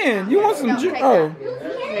 Oh, man. You want some juice? Oh.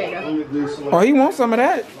 Oh, he wants some of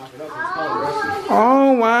that.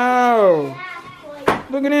 Oh, wow.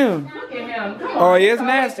 Look at him. Oh, yeah, it's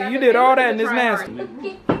nasty. You did all that and it's nasty.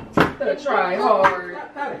 Try hard.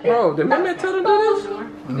 Bro, did Man tell him to do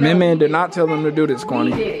this? Man did not tell him to do this,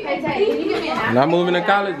 Corny. Not moving to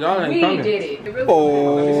college? Y'all ain't coming. Did it.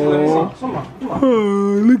 Oh,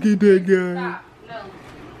 look at that guy.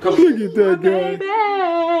 Look at that guy.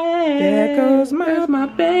 There goes my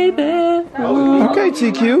baby. Okay,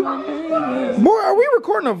 TQ. Boy, are we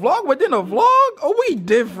recording a vlog within a vlog? Oh, we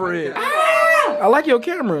different. I like your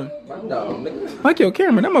camera. I like your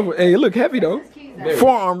camera. That motherfucker, hey, it look heavy though.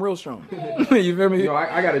 Forearm real strong. You feel me? Yo,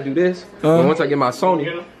 I gotta do this. But once I get my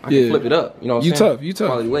Sony, I can flip it up. You know what I'm saying? You tough.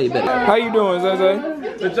 Quality way better. How you doing, Zay?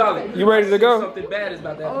 You ready to go? Something bad is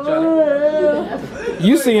about to happen, Charlie.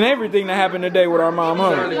 You seen everything that happened today with our mom,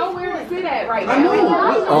 huh? Nowhere to sit at right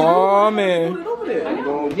now. Oh, man.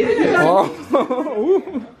 Oh.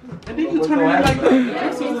 And then you turn around like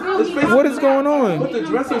that. What is going on? But the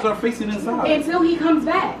dressers are facing inside. Until he comes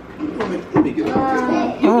back.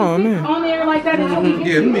 Oh, man. On there like that until he gets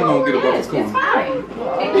Yeah, let me go get up out the corner. It's fine.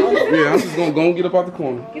 Yeah, I'm just gonna go and get up out the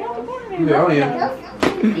corner. Get out the corner. Yeah, I am.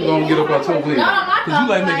 I'm gonna get up out your bed. Cause you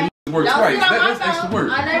like making work twice. That's extra work.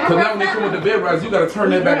 Cause now when they come with the bed rise, you gotta turn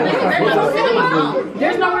that back on.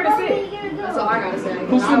 There's nowhere to sit. That's all I gotta say.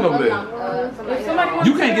 Who's sitting up there?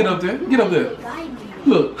 You can't get up there. Get up there.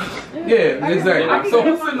 Look. Yeah, exactly. So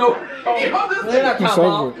who's sitting over? It's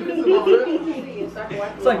over.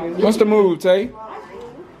 What's the move, Tay?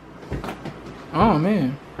 Oh,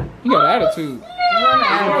 man. You got attitude.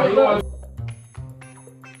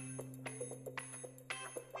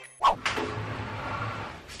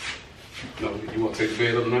 No, you want to take the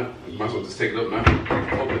bed up now? You might as well just take it up now.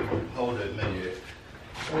 Hold it, man. Yeah.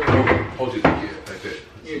 Hold it, yeah, like that.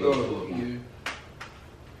 Yeah, go up. Yeah.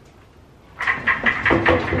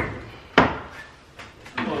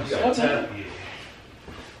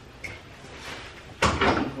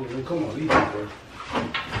 Come on, leave it, bro.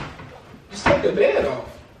 Just take the bed off.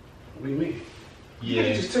 What do you mean? Yeah,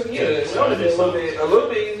 you just took that would have been a little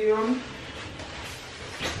bit easier on me.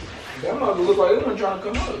 That mother look like it wasn't trying to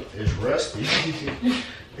come up. It's rusty.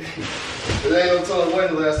 It Cause they ain't no telling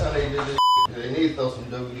when the last time they did this. They need to throw some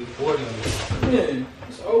WD-40 on this. Yeah,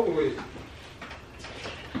 it's over with.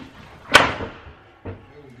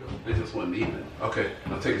 They just wasn't even. Okay,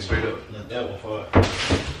 now take it straight up. Let that one fall.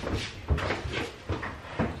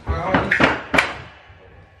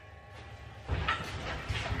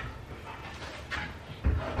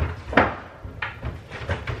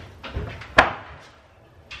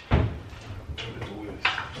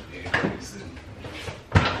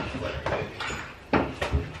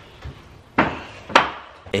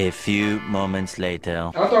 A few moments later.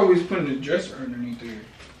 I thought we was putting the dresser underneath there.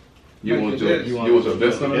 You want your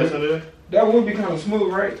desk under there? That would be kind of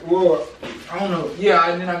smooth, right? Well, I don't know. Yeah,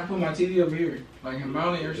 and then I can put my TV over here, like in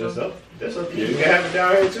mounting or something. That's up to you. You can have it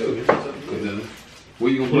down here too.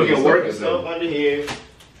 Where you gonna put your work and stuff under here.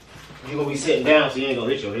 You're gonna be sitting down, so you ain't gonna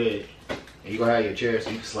hit your head. And you gonna have your chair so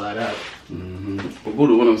you can slide out. But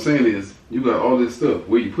Buddha, what I'm saying is, you got all this stuff.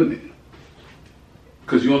 Where you putting it?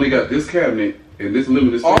 Cause you only got this cabinet and this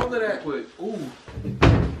limited space. All of that. Ooh.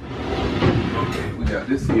 Okay, we got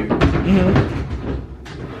this here.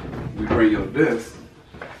 We bring your desk,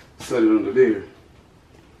 set it under there.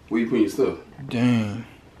 Where you putting your stuff? Dang.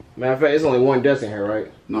 Matter of fact, it's only one desk in here,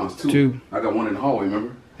 right? No, it's two. I got one in the hallway,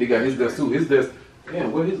 remember? He got his desk too. His desk.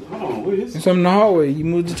 Damn, where his? Hold on, where his? It's in the hallway. You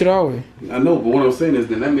moved it to the hallway. I know, but what I'm saying is,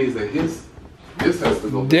 then that means that this has to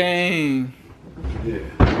go. Dang. Yeah.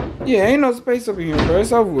 Yeah, ain't no space up in here, bro.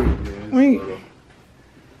 It's over with.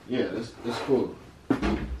 Yeah, that's cool.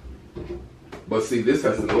 But see, this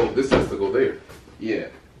has to go. This has to go there. Yeah.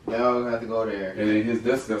 Now I have to go there. And then his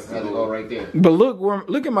desk has to go right there. But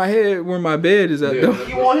look at my head where my bed is at. Though.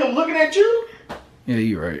 You want him looking at you? Yeah,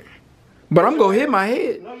 you're right. But I'm gonna hit my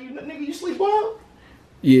head. No, nigga, you sleep well?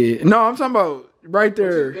 Yeah. No, I'm talking about right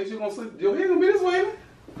there. You gonna sleep? Your head gonna be this way?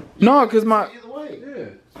 No, cause my. Either way.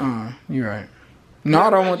 Yeah. You're right. No,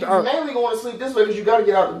 I don't want to. You mainly gonna want to sleep this way because you gotta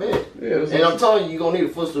get out of bed. Yeah. And I'm telling you, you're gonna need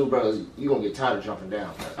a footstool, bro. You gonna get tired of jumping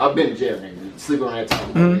down. I've been in jail, nigga. Sleeping on that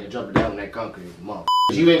top and jumping down on that concrete, mother.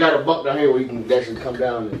 You ain't got a bump down here where you can actually come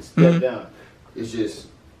down and step down. It's just.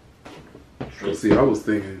 Well, see, I was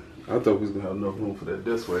thinking, I thought we was gonna have enough room for that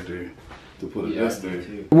desk right there to put a desk there.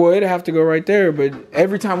 Well, it'd have to go right there, but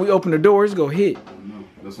every time we open the door, it's gonna hit. No,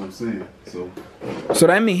 that's what I'm saying. So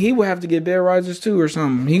that means he would have to get bed risers too or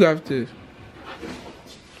something. He got to.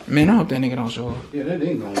 Man, I hope that nigga don't show up. Yeah, that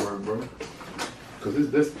ain't gonna work, bro. Cause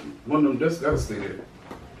one of them desks gotta stay there.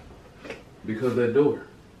 Because that door.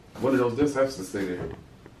 One of those desks has to stay there.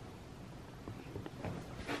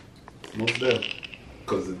 Most definitely.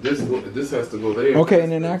 Cause this has to go there. Okay,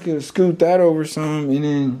 and then I could scoot that over some and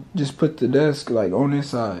then just put the desk like on this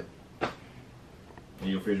side. And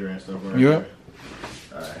your refrigerator and stuff right Yep.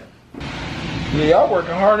 Alright. Yeah, y'all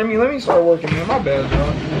working hard at me. Let me start working, man. My bad,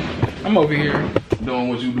 y'all. I'm over here. Doing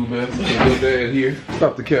what you do best. Your dad here.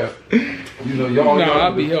 Stop the cap. You know, y'all. No,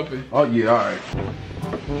 I'll be helping. Oh, yeah, alright.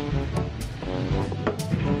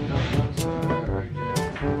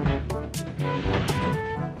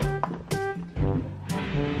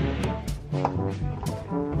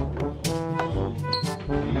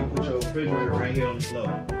 You put your refrigerator right here on the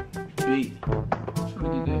floor. Beat.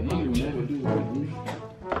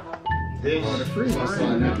 This the freezer.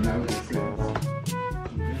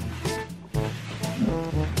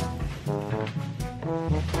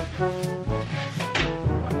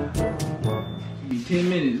 Be 10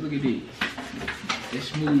 minutes. Look at this. It's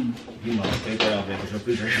smooth. You might take that off there because your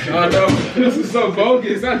refrigerator. I know. This is so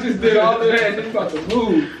bogus. I just did all of that. It's about to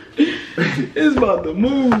move. It's about to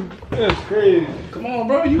move. That's crazy. Come on,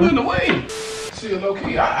 bro. You in the way. See, low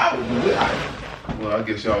key. I would do it. Well, I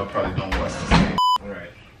guess y'all probably don't watch the same.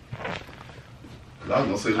 Right. I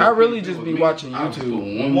was gonna say, I really just be watching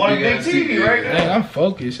YouTube. One big TV right there. Dang, I'm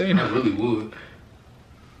focused, ain't I? I really would.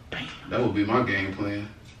 That would be my game plan.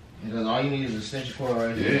 Because all you need is an extension cord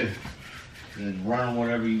right there. Yeah. And run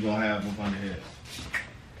whatever you gonna have up on your head.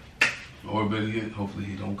 Or better yet, hopefully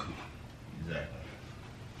he don't come. Exactly.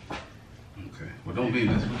 Okay. Well, don't leave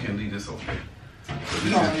this. We can't leave this okay. So this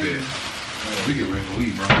is bad. We get ready to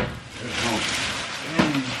leave, bro.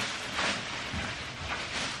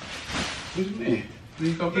 What you mean?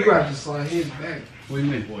 You got to slide his back. What do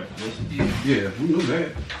you mean? What? This? Yeah, we knew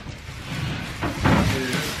that.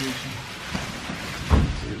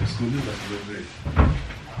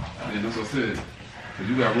 And that's what I said. Cause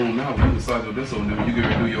you got room now, you can slide your desk on there. When you get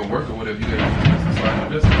ready to do your work or whatever, you got to slide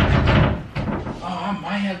your desk on. Oh, I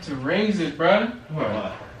might have to raise it, bro.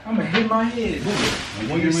 What? I'm gonna hit my head.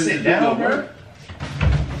 When you sit down, bro.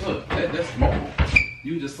 Look, that's mobile.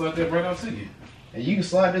 You just slide that right out to you. And you can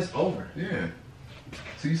slide this over. Yeah.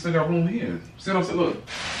 So you still got room here. Sit on, look.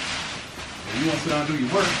 If you want to sit down and do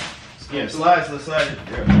your work, Yeah, slide it.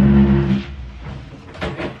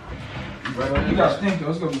 You gotta think though,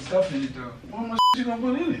 it's gonna be stuff in it though. What much you gonna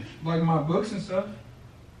put in it? Like my books and stuff.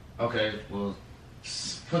 Okay, well,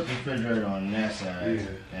 put the refrigerator on that side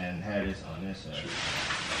and have this on this side.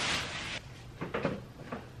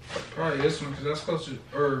 Probably this one, cause that's closer,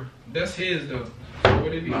 or that's his though.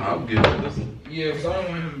 Would it be? Nah, I'm getting this one. Yeah, cause I don't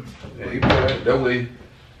want him. Yeah, you right. That way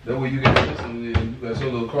you get this one, and then you got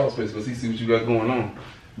your little crawl space, cause he see what you got going on.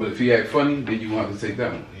 But if he act funny, then you gonna have to take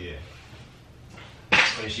that one. Yeah.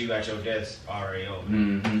 Because you got your desk already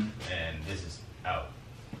open, and this is out.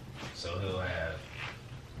 So he'll have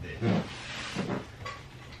this.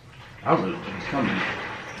 I really think it's coming.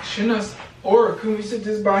 Shouldn't us, or can we sit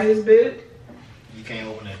this by his bed? You can't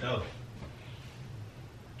open that door.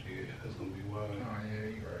 Yeah, that's gonna be wild. Oh yeah,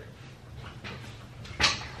 you're right.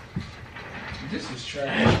 This is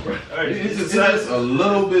trash, bro. It's just a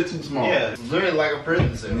little bit too small. Yeah, it's literally like a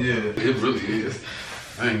prison cell. Yeah, it really is.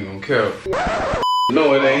 I ain't gonna care.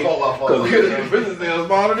 No, it ain't. Because the prison cell is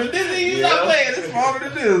smaller than this. You not playing. It's smaller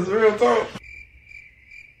than this. Real talk.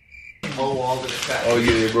 Oh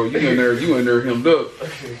yeah, bro. You in there hemmed up.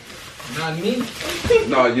 Not me.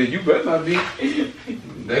 Nah, yeah, you better not be.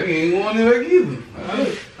 That ain't going in back either.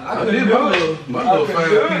 I did my little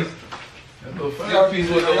 5 piece. That little 5 piece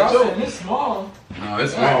was y'all saying it's small. Nah,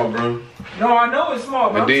 it's small, bro. No, I know it's small,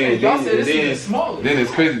 but I'm saying y'all said this is small. Then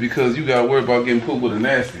it's crazy because you gotta worry about getting pulled with a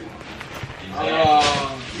nasty.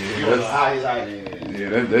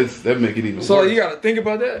 That make it even worse. So you gotta think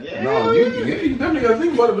about that? Yeah. No, you definitely gotta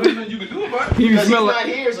think about it, but there's nothing you can do about it. Because he's not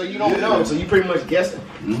here, so you don't know. So you pretty much guessing.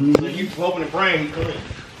 So you hoping and praying he come in.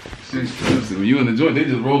 When you in the joint, they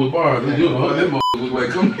just roll the bar. You know, that motherfucker look like,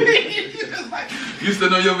 come in. You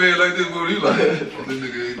stand on your bed like this, bro. You like, this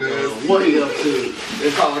nigga ain't there. What he up to?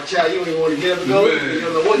 They call a child, you don't even want to get him to go. You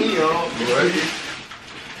don't know what he on. Right?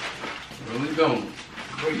 Really don't.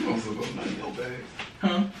 Bro, you don't still go none of your bags.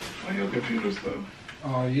 Huh? On your computer stuff.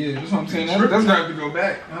 Oh yeah, that's what I'm saying. That's gonna have to go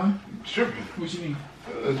back, huh? Tripping. What you mean?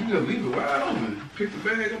 You just leave it wide open. Pick the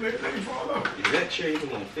bag up, everything fall out. Is that chair even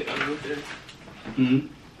gonna fit underneath there?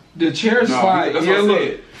 The chair slide. That's yeah, what I look.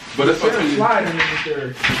 said. But that's what I'm saying. Slide underneath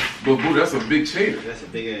there. But bro, that's a big chair. That's a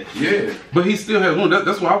big ass chair. Yeah. But he still has one.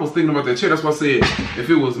 That's why I was thinking about that chair. That's why I said if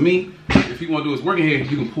it was me, if he want to do his working here,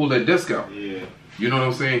 he can pull that desk out. Yeah. You know what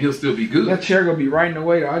I'm saying? He'll still be good. That chair gonna be right in the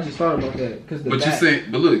way. I just thought about that. But you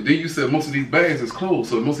said, but look, then you said most of these bags is closed.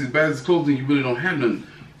 So if most of these bags is closed, then you really don't have nothing.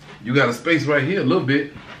 You got a space right here a little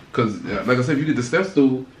bit. Cause like I said, if you get the step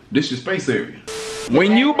stool, this your space area.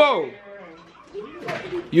 When you bowl,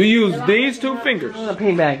 you use these 2 fingers. That's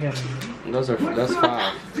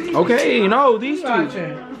 5. Okay, no, these 2.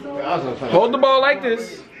 Hold the ball like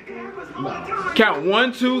this. Count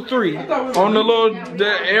 1, 2, 3 on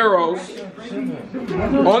the arrows.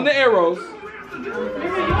 On the arrows.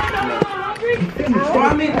 Well,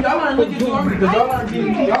 I mean, y'all aren't looking too hungry because y'all aren't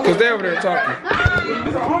getting. Because they're over there talking.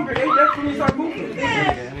 If they're hungry, they definitely start moving.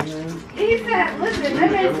 He said, listen,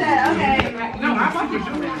 that man said, okay. No, I'm not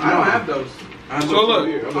doing that. I don't have those. So look.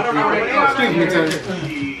 Excuse me, Tanner.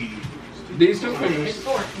 These 2 fingers.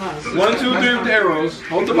 1, 2, 3 with the arrows.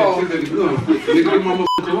 Hold the ball.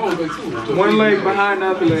 One leg behind the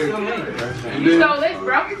other leg. You stole this,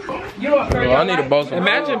 bro. I need a bowl.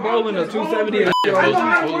 Imagine bowling a 270 and shit.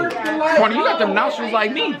 Corny, you got them nostrils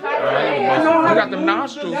like me. You got them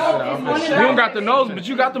nostrils. You don't got the nose, but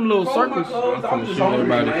you got them little circles. I'm finna shoot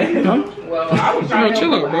everybody. Huh? No,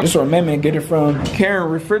 chill out, bro. This is where man get it from. Carrying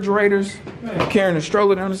refrigerators, carrying a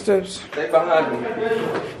stroller down the steps. Stay behind me.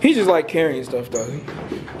 He just like carrying stuff though.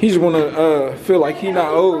 He just wanna feel like he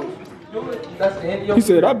not old. He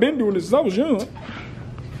said, I've been doing this since I was young.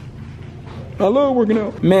 I love working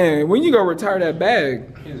out. Man, when you go retire that bag?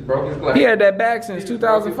 He had that bag since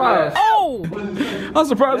 2005. Oh! I'm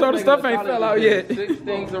surprised all the stuff ain't fell out yet. 6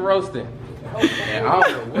 things of roasting. And I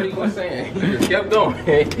don't know what he was saying. He just kept going.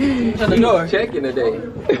 Shut the door. Checking today.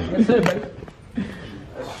 That's it, buddy.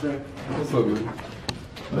 What's up, man?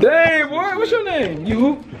 Dang, boy, what's your name? You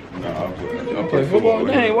hoop? I play football.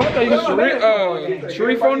 Dang, what I thought you was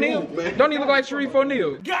Sharif O'Neal. Don't he look like Sharif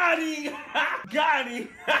O'Neal? Got him! Got him!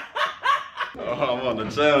 Oh, I'm on the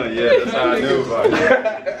channel, yeah, that's how I knew about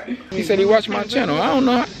it. He said he watched my channel. I don't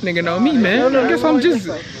know how nigga know me, man. I guess I'm just,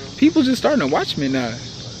 people just starting to watch me now.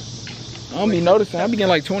 I don't be noticing. I be getting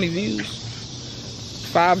like 20 views.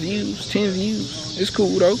 5 views, 10 views. It's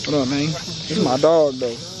cool though. What up, man? This is my dog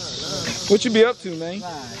though. What you be up to, man?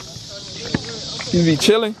 You be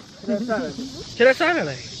chilling? Today's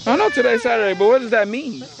Saturday. I know today's Saturday, but what does that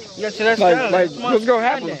mean? Yeah, today's Saturday. Like, what's gonna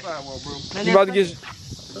happen? You about to get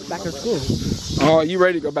back to school. Oh, you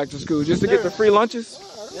ready to go back to school just to get the free lunches?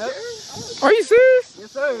 Are you serious?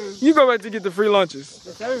 Yes, sir. You go back to get the free lunches.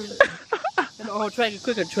 Yes, sir. And the whole track and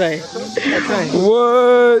cooker tray.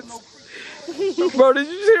 What? Bro, did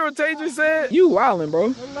you just hear what Tay just said? You wildin',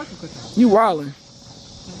 bro. You wildin'.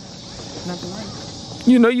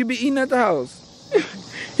 You know you be eating at the house.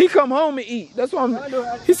 He come home and eat. That's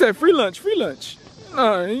why he said free lunch, free lunch.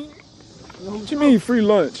 What you mean free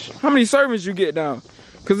lunch? How many servings you get now?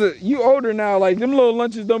 Cause you older now, like them little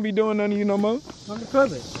lunches don't be doing none of you no more. I'm the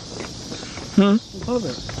public.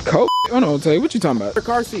 Cold. Hold on, Tay, what you talking about? The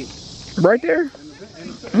car seat. Right there?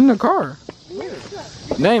 In the car.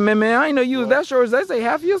 Dang, man, I ain't know you was that short. They say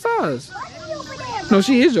half your size. No,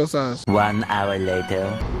 she is your size. 1 hour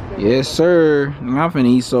later. Yes, sir. I'm finna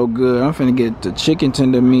eat so good. I'm finna get the chicken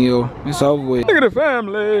tender meal. It's over with. Look at the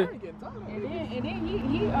family.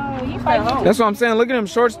 That's what I'm saying. Look at them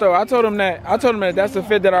shorts though. I told him that that's the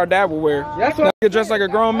fit that our dad would wear. He dressed like a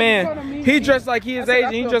grown man. He dressed like he his age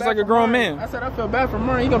and he dressed like a grown man. I said I feel bad for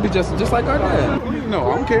Murray. He gonna be just like our dad. No,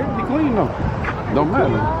 I don't care. He clean though. Don't matter.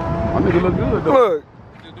 My nigga look good though. Look.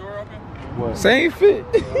 What? Same fit.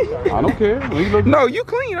 I don't care. No, you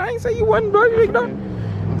clean. I ain't say you wasn't dirty.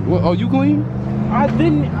 What? Oh, you clean? I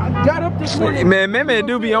got up this morning. Man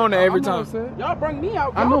do be on there every time. Y'all bring me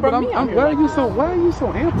out. I know, but why are you so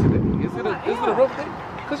amped today? Is it a rough day?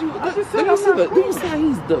 Cause you just said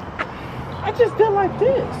he's the. I just did like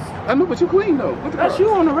this. I know, but you clean though. That's you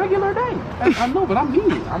on a regular day. I know, but I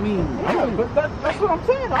mean it. But that's what I'm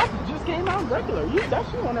saying. I just came out regular.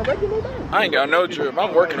 That's you on a regular day. I ain't got no drip.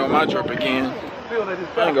 I'm working on my drip again. I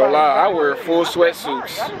ain't gonna lie, I wear full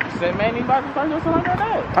sweatsuits. Say, man, anybody start doing something like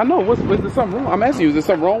that? I know. What's there something wrong? I'm asking you, is there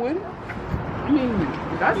something wrong with it? I mean,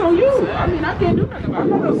 that's on you. I mean, I can't do nothing about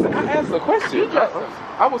it. I asked a question.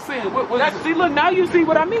 I was saying, see, look, now you see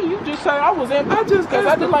what I mean. You just said I was in. I just because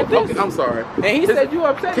I did like this. Okay, I'm sorry. And he said you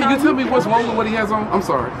upset. Can you tell me what's wrong with what he has on? I'm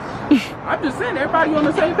sorry. I'm just saying, everybody on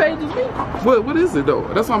the same page as me. What is it though?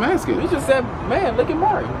 That's what I'm asking. You just said, man, look at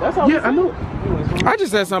Mari. That's all. Yeah, I know. I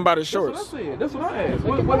just said something about his shorts. That's what I asked.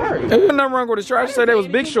 What hurt? There's nothing wrong with his shorts. I just said they was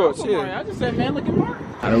big shorts. Yeah. I just said, man, look at Mari.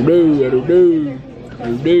 I don't know. I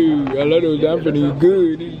let those down for the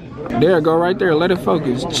good. There, go right there. Let it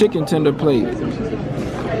focus. Chicken tender plate.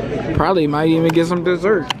 Probably might even get some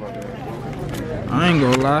dessert. I ain't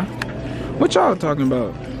gonna lie. What y'all talking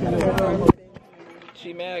about?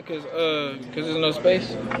 She mad cause there's no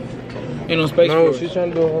space. Ain't no space. No, she's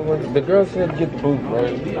trying to do her work. The girl said get the boot,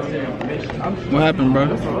 right? What happened, bro?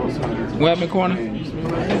 What happened, Corner?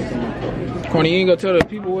 Corner, you ain't gonna tell the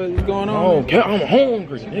people what's going on? Oh, I'm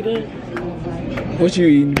hungry, nigga. What you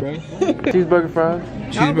eating, bro? Cheeseburger fries.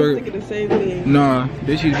 Cheeseburger. I was thinking the same thing. Nah,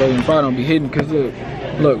 this cheeseburger and fry don't be hidden cause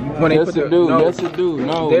look when they put the yes it do.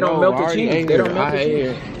 No, they don't melt the cheese. They don't melt the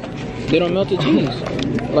cheese. They don't melt the cheese.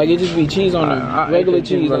 Like it just be cheese on there, regular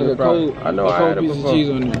cheese, like a cold piece of cheese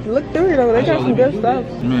on there. Look through it though. They got some good stuff.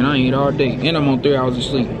 Man, I eat all day, and I'm on 3 hours of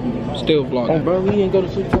sleep. Still vlogging. Oh, bro, we didn't go to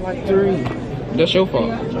sleep till like 3. That's your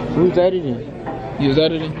fault. Who's editing? You was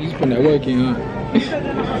editing? You just putting that work in, huh?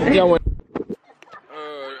 Y'all went.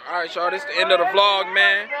 Alright, y'all, this is the end of the vlog,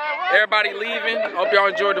 man. Everybody leaving. Hope y'all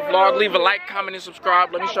enjoyed the vlog. Leave a like, comment, and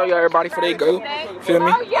subscribe. Let me show y'all everybody before they go. Feel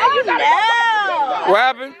me? What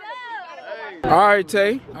happened? Alright,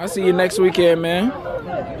 Tay. I'll see you next weekend, man.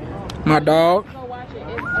 My dog.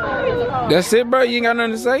 That's it, bro? You ain't got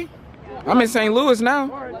nothing to say? I'm in St. Louis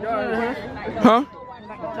now. Huh?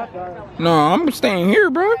 No, I'm staying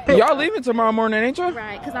here, bro. Y'all leaving tomorrow morning, ain't y'all?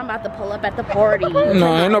 Right, because I'm about to pull up at the party.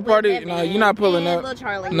 No, ain't no party. No, you're not pulling up.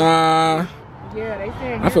 Nah. Yeah, they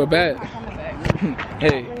said. I feel bad.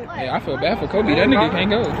 Hey, I feel bad for Kobe. That nigga can't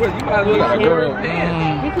go. He got a girl.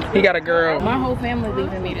 He got a girl. My whole family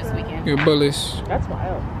leaving me this weekend. You're bullish. That's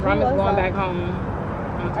wild. Ron is going back home.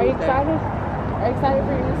 Are you excited? Are you excited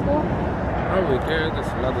for your new school? I don't really care.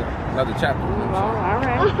 Just another chapter. Oh, all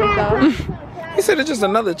right. He said it's just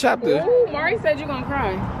another chapter. Ooh, Mari said you're gonna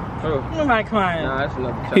cry. Oh. I'm not crying. Nah, that's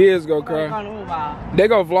another chapter. He is gonna cry. They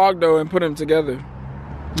gonna vlog though and put them together.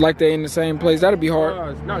 Like they in the same place. That'd be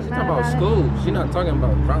hard. No, she's talking about school. She's not talking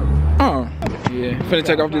about problems. Oh. Yeah. Finna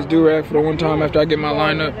take off this do-rag for the one time after I get my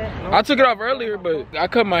line up. I took it off earlier, but I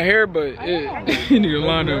cut my hair, but it need to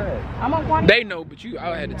line up. They know, but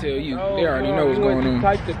I had to tell you. They already know what's going on.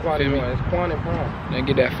 Type the quality. It's quantity prime. Then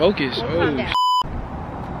get that focus. Oh.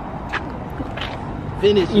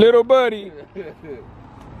 Finish. Little buddy. Hey,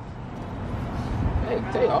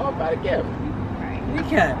 take all by the camera. You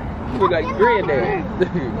can't. You look like granddad.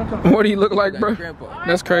 What do you look like, bro?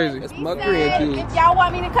 That's crazy. That's my grandkids. If y'all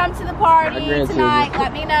want me to come to the party tonight,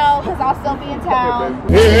 let me know, because I'll still be in town.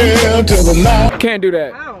 Can't do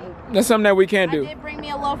that. That's something that we can't do. I did bring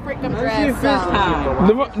me a little freakum dress.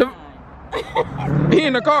 He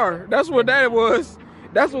in the car. That's what that was.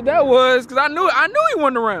 That's what that was. Cause I knew he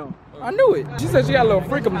wasn't around. I knew it. She said she got a little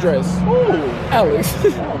freakum dress. Ooh, Alex.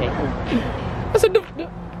 That's a.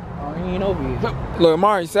 Oh, he ain't over here. Look,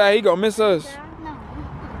 Mari sad. He gonna miss us. No.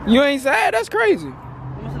 You ain't sad? That's crazy.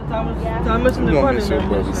 I'm missing the fun in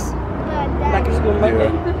back to school Monday.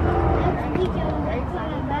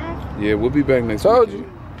 Yeah, we'll be back next week. Told you.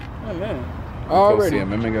 Oh man. Already.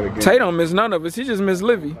 Tay don't miss none of us. He just missed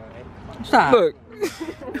Livy. Stop. Look.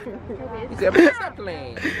 He said, stop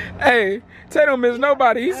playing. Hey, Tay don't miss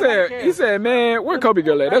nobody. He said, man, where Kobe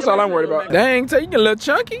girl at? That's all I'm worried about. Dang, Tay, you get a little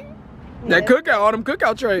chunky. That cookout, all them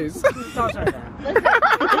cookout trays. I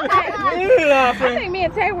think me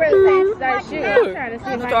and Tay wear the same size shoes. I'm trying to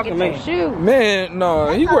see if I can get some shoes. Man,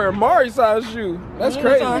 no, he wearing Mari size shoe. That's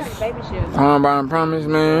crazy. Baby shoes. I'm buying promise,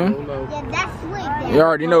 man. Yeah, that's sweet. You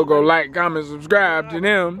already know, go like, comment, subscribe to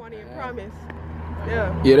them.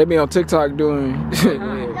 Yeah, they be on TikTok doing. No, they be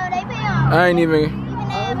on. I ain't even.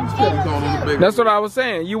 That's what I was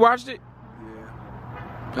saying. You watched it?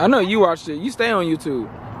 Yeah. I know you watched it. You stay on YouTube.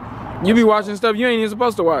 You be watching stuff you ain't even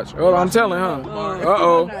supposed to watch. Oh, I'm telling, huh?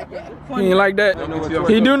 Uh-oh. He ain't like that.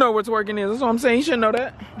 He do know what twerking is. That's what I'm saying. He should know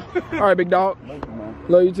that. All right, big dog.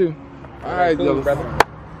 Love you too. All right, brother.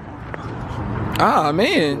 Ah,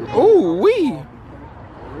 man. Ooh, wee.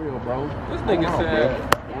 This nigga said.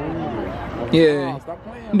 Yeah.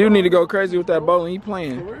 You do need to go crazy with that bowling. He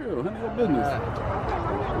playing. For real. Handle your business.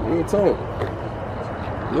 Real talk.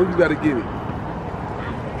 Look, you gotta get it.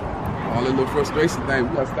 All that little frustration thing,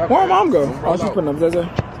 we gotta stop. Where mom go? Oh, she's putting up Zeze.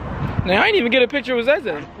 Now I ain't even get a picture with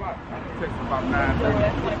Zeze.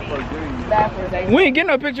 We ain't getting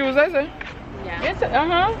no picture with Zeze. Yeah. Yes,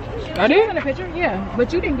 I did. In a picture, yeah.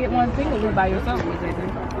 But you didn't get one single by yourself with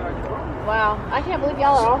Zeze. Wow, I can't believe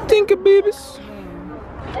y'all are all. Think of babies.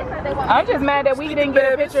 I'm just mad that we didn't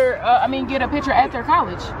get a picture. Get a picture at their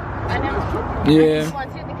college. I know. Yeah. I just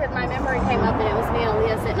want to because my memory came up and it was me and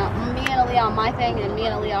Aaliyah sitting on my thing and me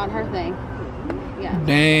and Aaliyah on her thing. Yeah.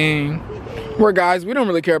 Dang. We're guys. We don't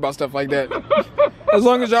really care about stuff like that. As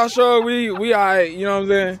long as y'all show we alright. You know what I'm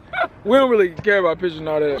saying? We don't really care about pictures and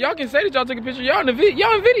all that. Y'all can say that y'all took a picture. Y'all in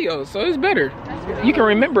video, so it's better. You can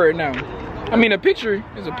remember it now. I mean, a picture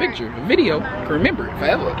is a picture. A video, you can remember it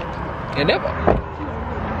forever and ever.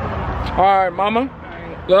 All right, mama.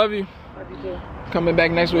 Love you. Coming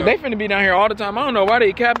back next week. They finna be down here all the time. I don't know why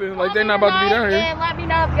they capping like they're not about to be down here. Yeah, let me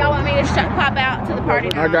know if y'all want me to pop out to the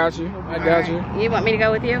party. I got you. I got you. You want me to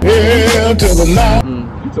go with you? Yeah, to the night.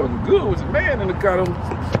 You talking good with your man in the car.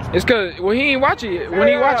 It's cause he ain't watching it. When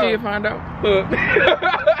he watch it, he'll find out.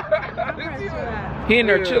 He in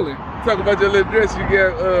there chilling. Talk about your little dress you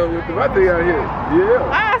got with the birthday out here. Yeah.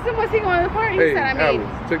 I asked him, was he going to the party? He said, I mean.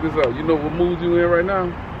 Alice, check this out. You know what mood you in right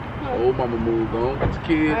now? Old mama mood. Go on with your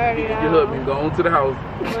kids. Get your husband. Go on to the house.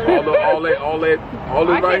 All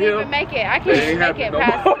that right here. I can't even make it. I can't even make it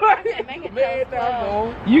past. I can't make it past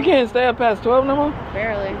 12. You can't stay up past 12 no more?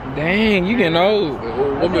 Barely. Dang, you getting old.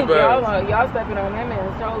 Y'all stepping on that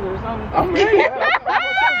man's shoulder or something. I'm ready.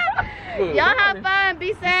 Y'all have fun.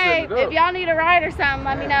 Be safe. If y'all need a ride or something,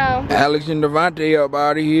 let me know. Alex and Devontae up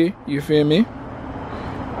out of here. You feel me?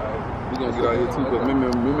 We gonna get out here too, but Mimi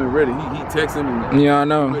ready. He texting and yeah, I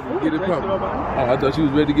know. Ready to get it popping. Oh, I thought you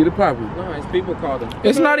was ready to get it popping. No, his people called him.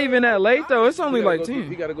 It's not even that late though. It's only like 10.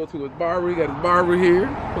 He gotta go to his barber. He got his barber here.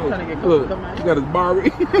 Look, he got his barber.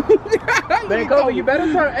 Man, Kobe, you better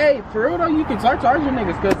start. Hey, for real though, you can start charging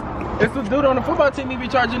niggas because it's the dude on the football team. He be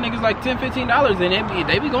charging niggas like $10, $15, and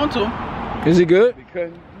they be going to him. Is he good?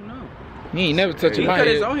 Because he ain't never touching my head.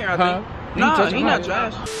 He cut his own hair, I think. No, he not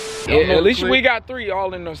trash. Yeah, at least we got 3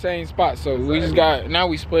 all in the same spot, so we just got, now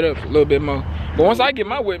we split up a little bit more. But once I get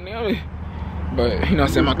my whip now, but you know what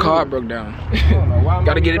I'm saying, my car broke down.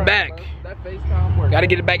 Gotta get it back. Gotta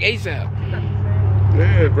get it back ASAP.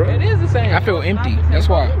 Yeah, bro. It is the same. I feel empty, that's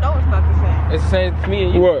why. You know it's not the same. It's the same to me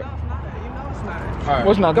and you. What? You know it's not. Alright.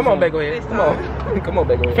 What's not Come the on, same? Bagel Head. Come on. Come on,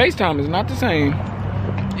 Bagel Head. FaceTime is not the same.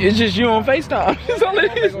 It's just you on FaceTime. That's all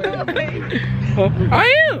it is. I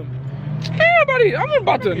am. Everybody, I'm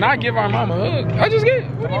about to not give our mama a hug. I just get.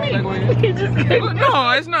 What do you mean?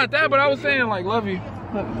 No, it's not that. But I was saying like, love you.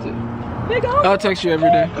 I'll text you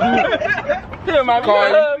every day. Here, mommy. Call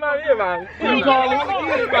you. Here, mommy. You call me.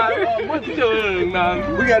 What's your hug, mommy?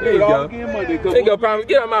 We got to do it all again Monday. Take your promise.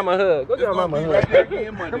 Give her mama a hug. Go give her mama a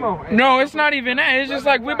hug. Come on. No, it's not even that. It's just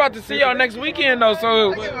like we're about to see y'all next weekend though. So,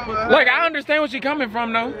 like, I understand where she coming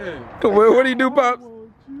from though. What do you do, Pops?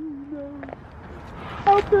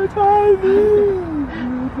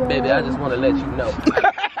 Baby, I just want to let you know.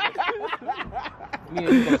 Me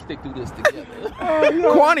and you gonna stick through this together.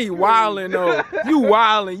 Kwani wildin' though. You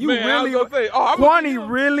wildin'. You Man, really. Kwani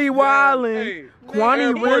really wildin'.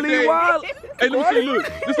 Kwani really wild. Hey, let me see. Look,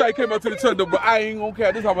 this how he came out to the truck though, but I ain't gonna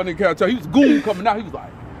care. This how my nigga came out. He was goon coming out. He was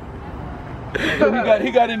like,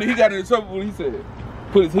 he got in the trouble when he said,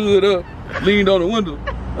 put his hood up, leaned on the window.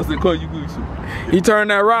 I said, "Call you good shit." He turned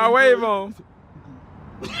that raw wave on.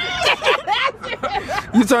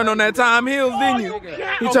 You turned on that Time Hills, didn't you?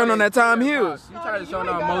 He turned on that Time Hills. You try to show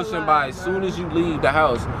no emotion by as soon as you leave the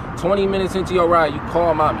house. 20 minutes into your ride, you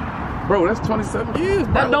call mommy. Bro, that's 27 years,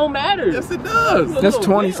 bro. That don't matter. Yes, it does. That's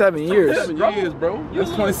 27 years. 27 years, bro.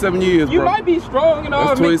 That's 27 years, bro. You might be strong and all.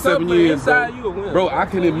 That's 27 years, bro. You bro, I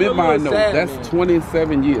can admit my no. That's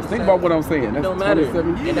 27 years. Think about what I'm saying. That's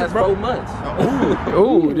 27 years, and that's bro. 4 months.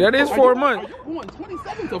 Ooh, that is 4 months. Are you going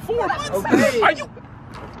 27 to 4 months? Okay. Are you?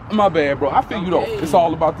 My bad, bro. I feel you though. It's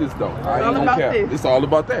all about this though. I ain't gonna care. It's all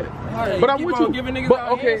about that. Right, but I'm with you. Giving niggas but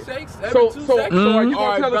okay, so are you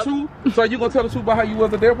gonna tell the truth? So are you gonna tell the truth about how you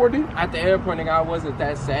was at the airport, then? At the airport, nigga, I wasn't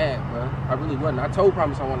that sad, bro. I really wasn't. I told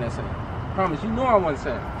Promise I wasn't that sad. Promise, you know I wasn't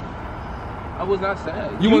sad. I was not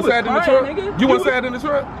sad. You wasn't sad in the truck? Nigga. You wasn't sad in the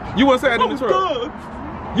truck? You wasn't sad in the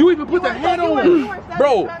truck? You even put the hat on,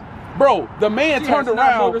 bro. Bro, the man turned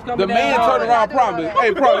around. The man turned around. Promise.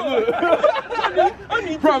 Hey, Promise,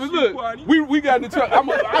 look. Promise, look. We got in the truck.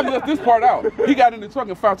 I left this part out. He got in the truck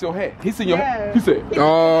and found your hat. He seen your hat. He said,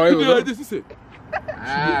 "Oh, he did like this." He said,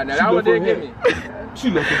 "Ah, now that one didn't get me." She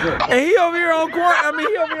left his hat. And he over here on court. I mean,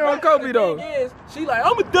 he over here on Kobe though. She like,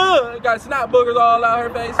 I'm a dud. Got snot boogers all out her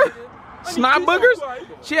face. Snot boogers?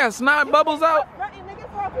 She has snot bubbles out.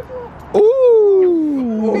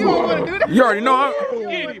 Ooh. You already know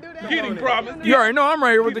Get him, Promise. You already know I'm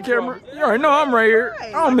right here with the camera. You already know I'm right here.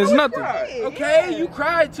 I don't miss nothing. Okay, you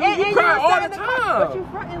cry too. You cry all the time. But you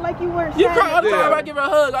fronting like you weren't. You cry all the time. I give her a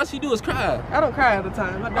hug. All she do is cry. I don't cry all the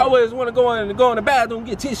time. I always want to go in the bathroom and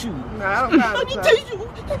get tissue. Nah, I don't cry all the time.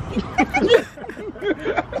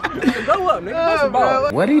 Go up,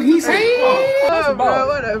 nigga. What did he say? Oh, bro,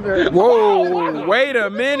 whatever. Whoa, wait a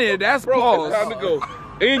minute. That's pause. Time to go.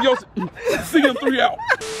 And your CM3 out.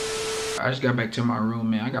 I just got back to my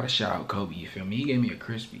room, man. I gotta shout out Kobe, you feel me? He gave me a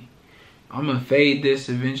crispy. I'm gonna fade this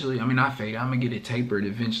eventually. I mean, not fade, I'm gonna get it tapered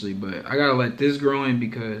eventually, but I gotta let this grow in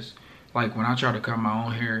because, like, when I try to cut my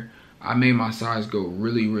own hair, I made my size go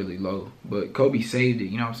really, really low. But Kobe saved it,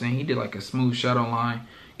 you know what I'm saying? He did like a smooth shadow line.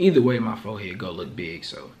 Either way, my forehead go look big,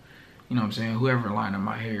 so, you know what I'm saying? Whoever lined up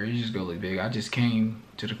my hair, it just go look big. I just came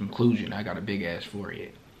to the conclusion I got a big ass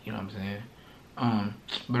forehead, you know what I'm saying?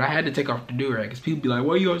 But I had to take off the do-rag because people be like,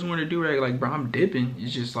 why you always wearing a do-rag? Like, bro, I'm dipping.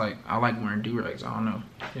 It's just like, I like wearing do-rags. I don't know.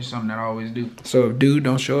 It's something that I always do. So if dude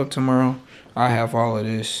don't show up tomorrow, I have all of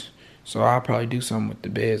this. So I'll probably do something with the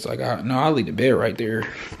beds. Like, I'll leave the bed right there.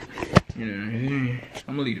 You know,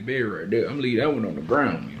 I'm gonna leave the bed right there. I'm gonna leave that one on the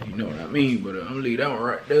ground. You know what I mean? But I'm gonna leave that one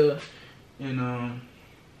right there. And,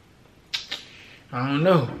 I don't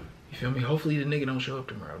know. You feel me? Hopefully the nigga don't show up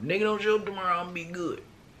tomorrow. If the nigga don't show up tomorrow, I'm gonna be good.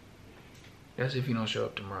 That's if you don't show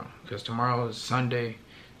up tomorrow. Because tomorrow is Sunday,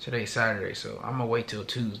 today's Saturday, so I'm gonna wait till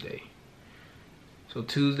Tuesday. So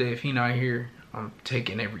Tuesday, if he not here, I'm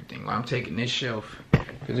taking everything. I'm taking this shelf,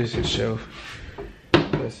 because this is his shelf.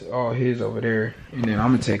 That's all his over there. And then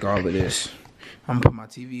I'm gonna take all of this. I'm gonna put my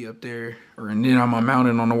TV up there, and then I'm gonna mount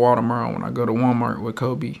it on the wall tomorrow when I go to Walmart with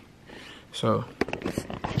Kobe. So,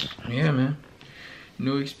 yeah, man.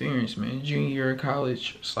 New experience, man. Junior year of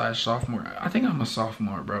college / sophomore. I think I'm a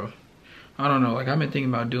sophomore, bro. I don't know, like I've been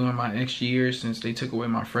thinking about doing my extra year since they took away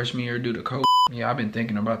my freshman year due to COVID. Yeah, I've been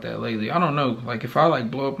thinking about that lately. I don't know, like if I like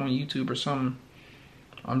blow up on YouTube or something,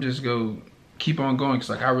 I'm just gonna keep on going because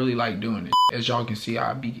like I really like doing it. As y'all can see,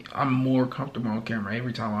 I'm more comfortable on camera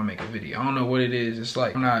every time I make a video. I don't know what it is. It's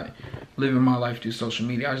like I'm not living my life through social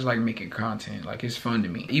media. I just like making content. Like it's fun to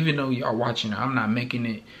me. Even though y'all watching it, I'm not making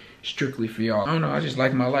it strictly for y'all. I don't know, I just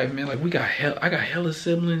like my life, man. Like I got hella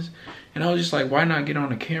siblings, and I was just like, why not get on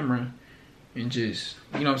the camera and just,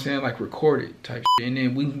 you know what I'm saying, like record it type shit, and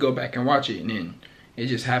then we can go back and watch it. And then it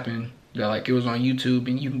just happened that like it was on YouTube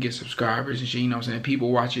and you can get subscribers and shit, you know what I'm saying,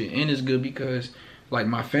 people watch it. And it's good because like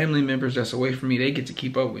my family members that's away from me, they get to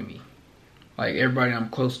keep up with me. Like everybody I'm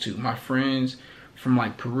close to, my friends from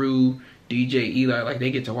like Peru, DJ, Eli, like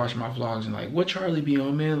they get to watch my vlogs and like, what Charlie be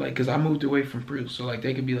on, man? Like, cause I moved away from Peru, so like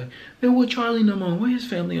they could be like, man, what Charlie them on? Where his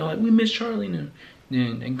family on? Like, we miss Charlie now.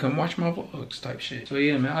 Then they can come watch my vlogs type shit. So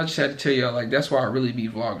yeah, man, I just had to tell y'all, like, that's why I really be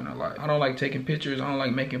vlogging a lot. I don't like taking pictures. I don't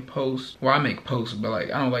like making posts. Well, I make posts, but like,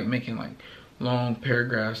 I don't like making like long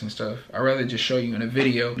paragraphs and stuff. I'd rather just show you in a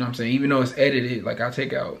video, you know what I'm saying? Even though it's edited, like I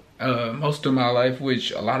take out most of my life,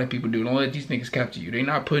 which a lot of people do. Don't let these niggas capture you. They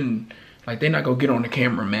not putting Like, they're not gonna get on the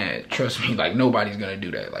camera mad. Trust me, like, nobody's gonna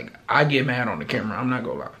do that. Like, I get mad on the camera. I'm not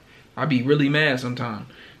gonna lie. I be really mad sometimes.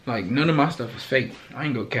 Like, none of my stuff is fake. I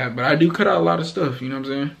ain't gonna cap, but I do cut out a lot of stuff, you know what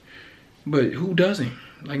I'm saying? But who doesn't?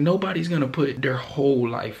 Like, nobody's gonna put their whole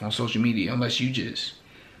life on social media unless you just,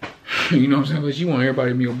 you know what I'm saying? Unless you want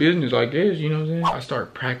everybody to be your business like this, you know what I'm saying? I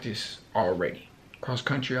start practice already. Cross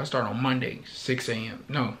country, I start on Monday, 6 a.m.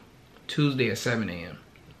 No, Tuesday at 7 a.m.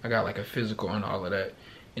 I got like a physical and all of that.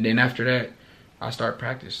 And then after that, I start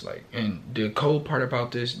practice. Like, and the cold part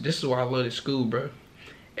about this is why I love this school, bro.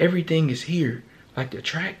 Everything is here. Like the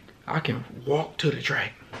track, I can walk to the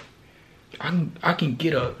track. I can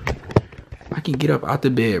get up. I can get up out the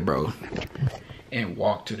bed, bro, and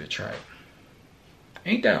walk to the track.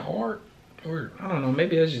 Ain't that hard? Or I don't know,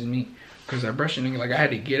 maybe that's just me. Cause at Brescia, nigga, like I had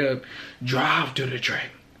to get up, drive to the track.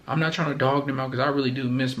 I'm not trying to dog them out, cause I really do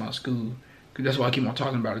miss my school. Cause that's why I keep on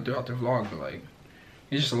talking about it throughout the vlog. But like,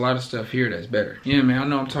 it's just a lot of stuff here that's better. Yeah, man, I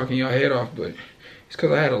know I'm talking y'all head off, but it's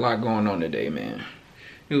cause I had a lot going on today, man.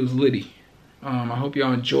 It was litty. I hope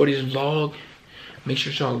y'all enjoyed this vlog. Make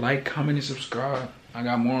sure y'all like, comment, and subscribe. I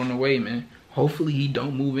got more on the way, man. Hopefully he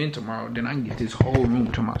don't move in tomorrow. Then I can get this whole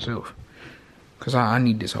room to myself. Cause I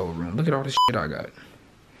need this whole room. Look at all this shit I got.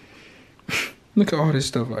 Look at all this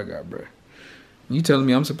stuff I got, bro. You telling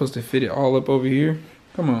me I'm supposed to fit it all up over here?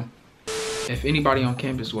 Come on. If anybody on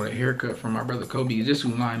campus with a haircut from my brother Kobe, just who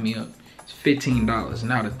lined me up, it's $15.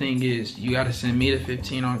 Now the thing is, you gotta send me the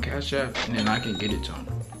 15 on Cash App, and then I can get it to him.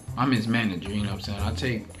 I'm his manager, you know what I'm saying? I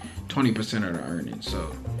take 20% of the earnings,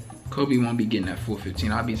 so Kobe won't be getting that full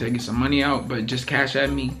 15. I'll be taking some money out, but just Cash App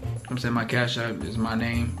me. You know what I'm saying? My Cash App is my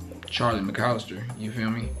name, Charlie McAllister. You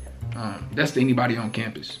feel me? That's to anybody on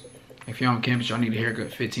campus. If you're on campus, y'all need a haircut,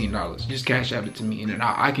 $15. Just Cash App it to me, and then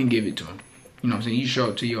I can give it to him. You know what I'm saying? You show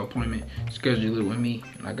up to your appointment, schedule it with me,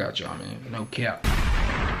 and I got y'all, man. No cap.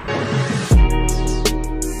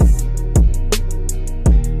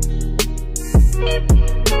 Beep.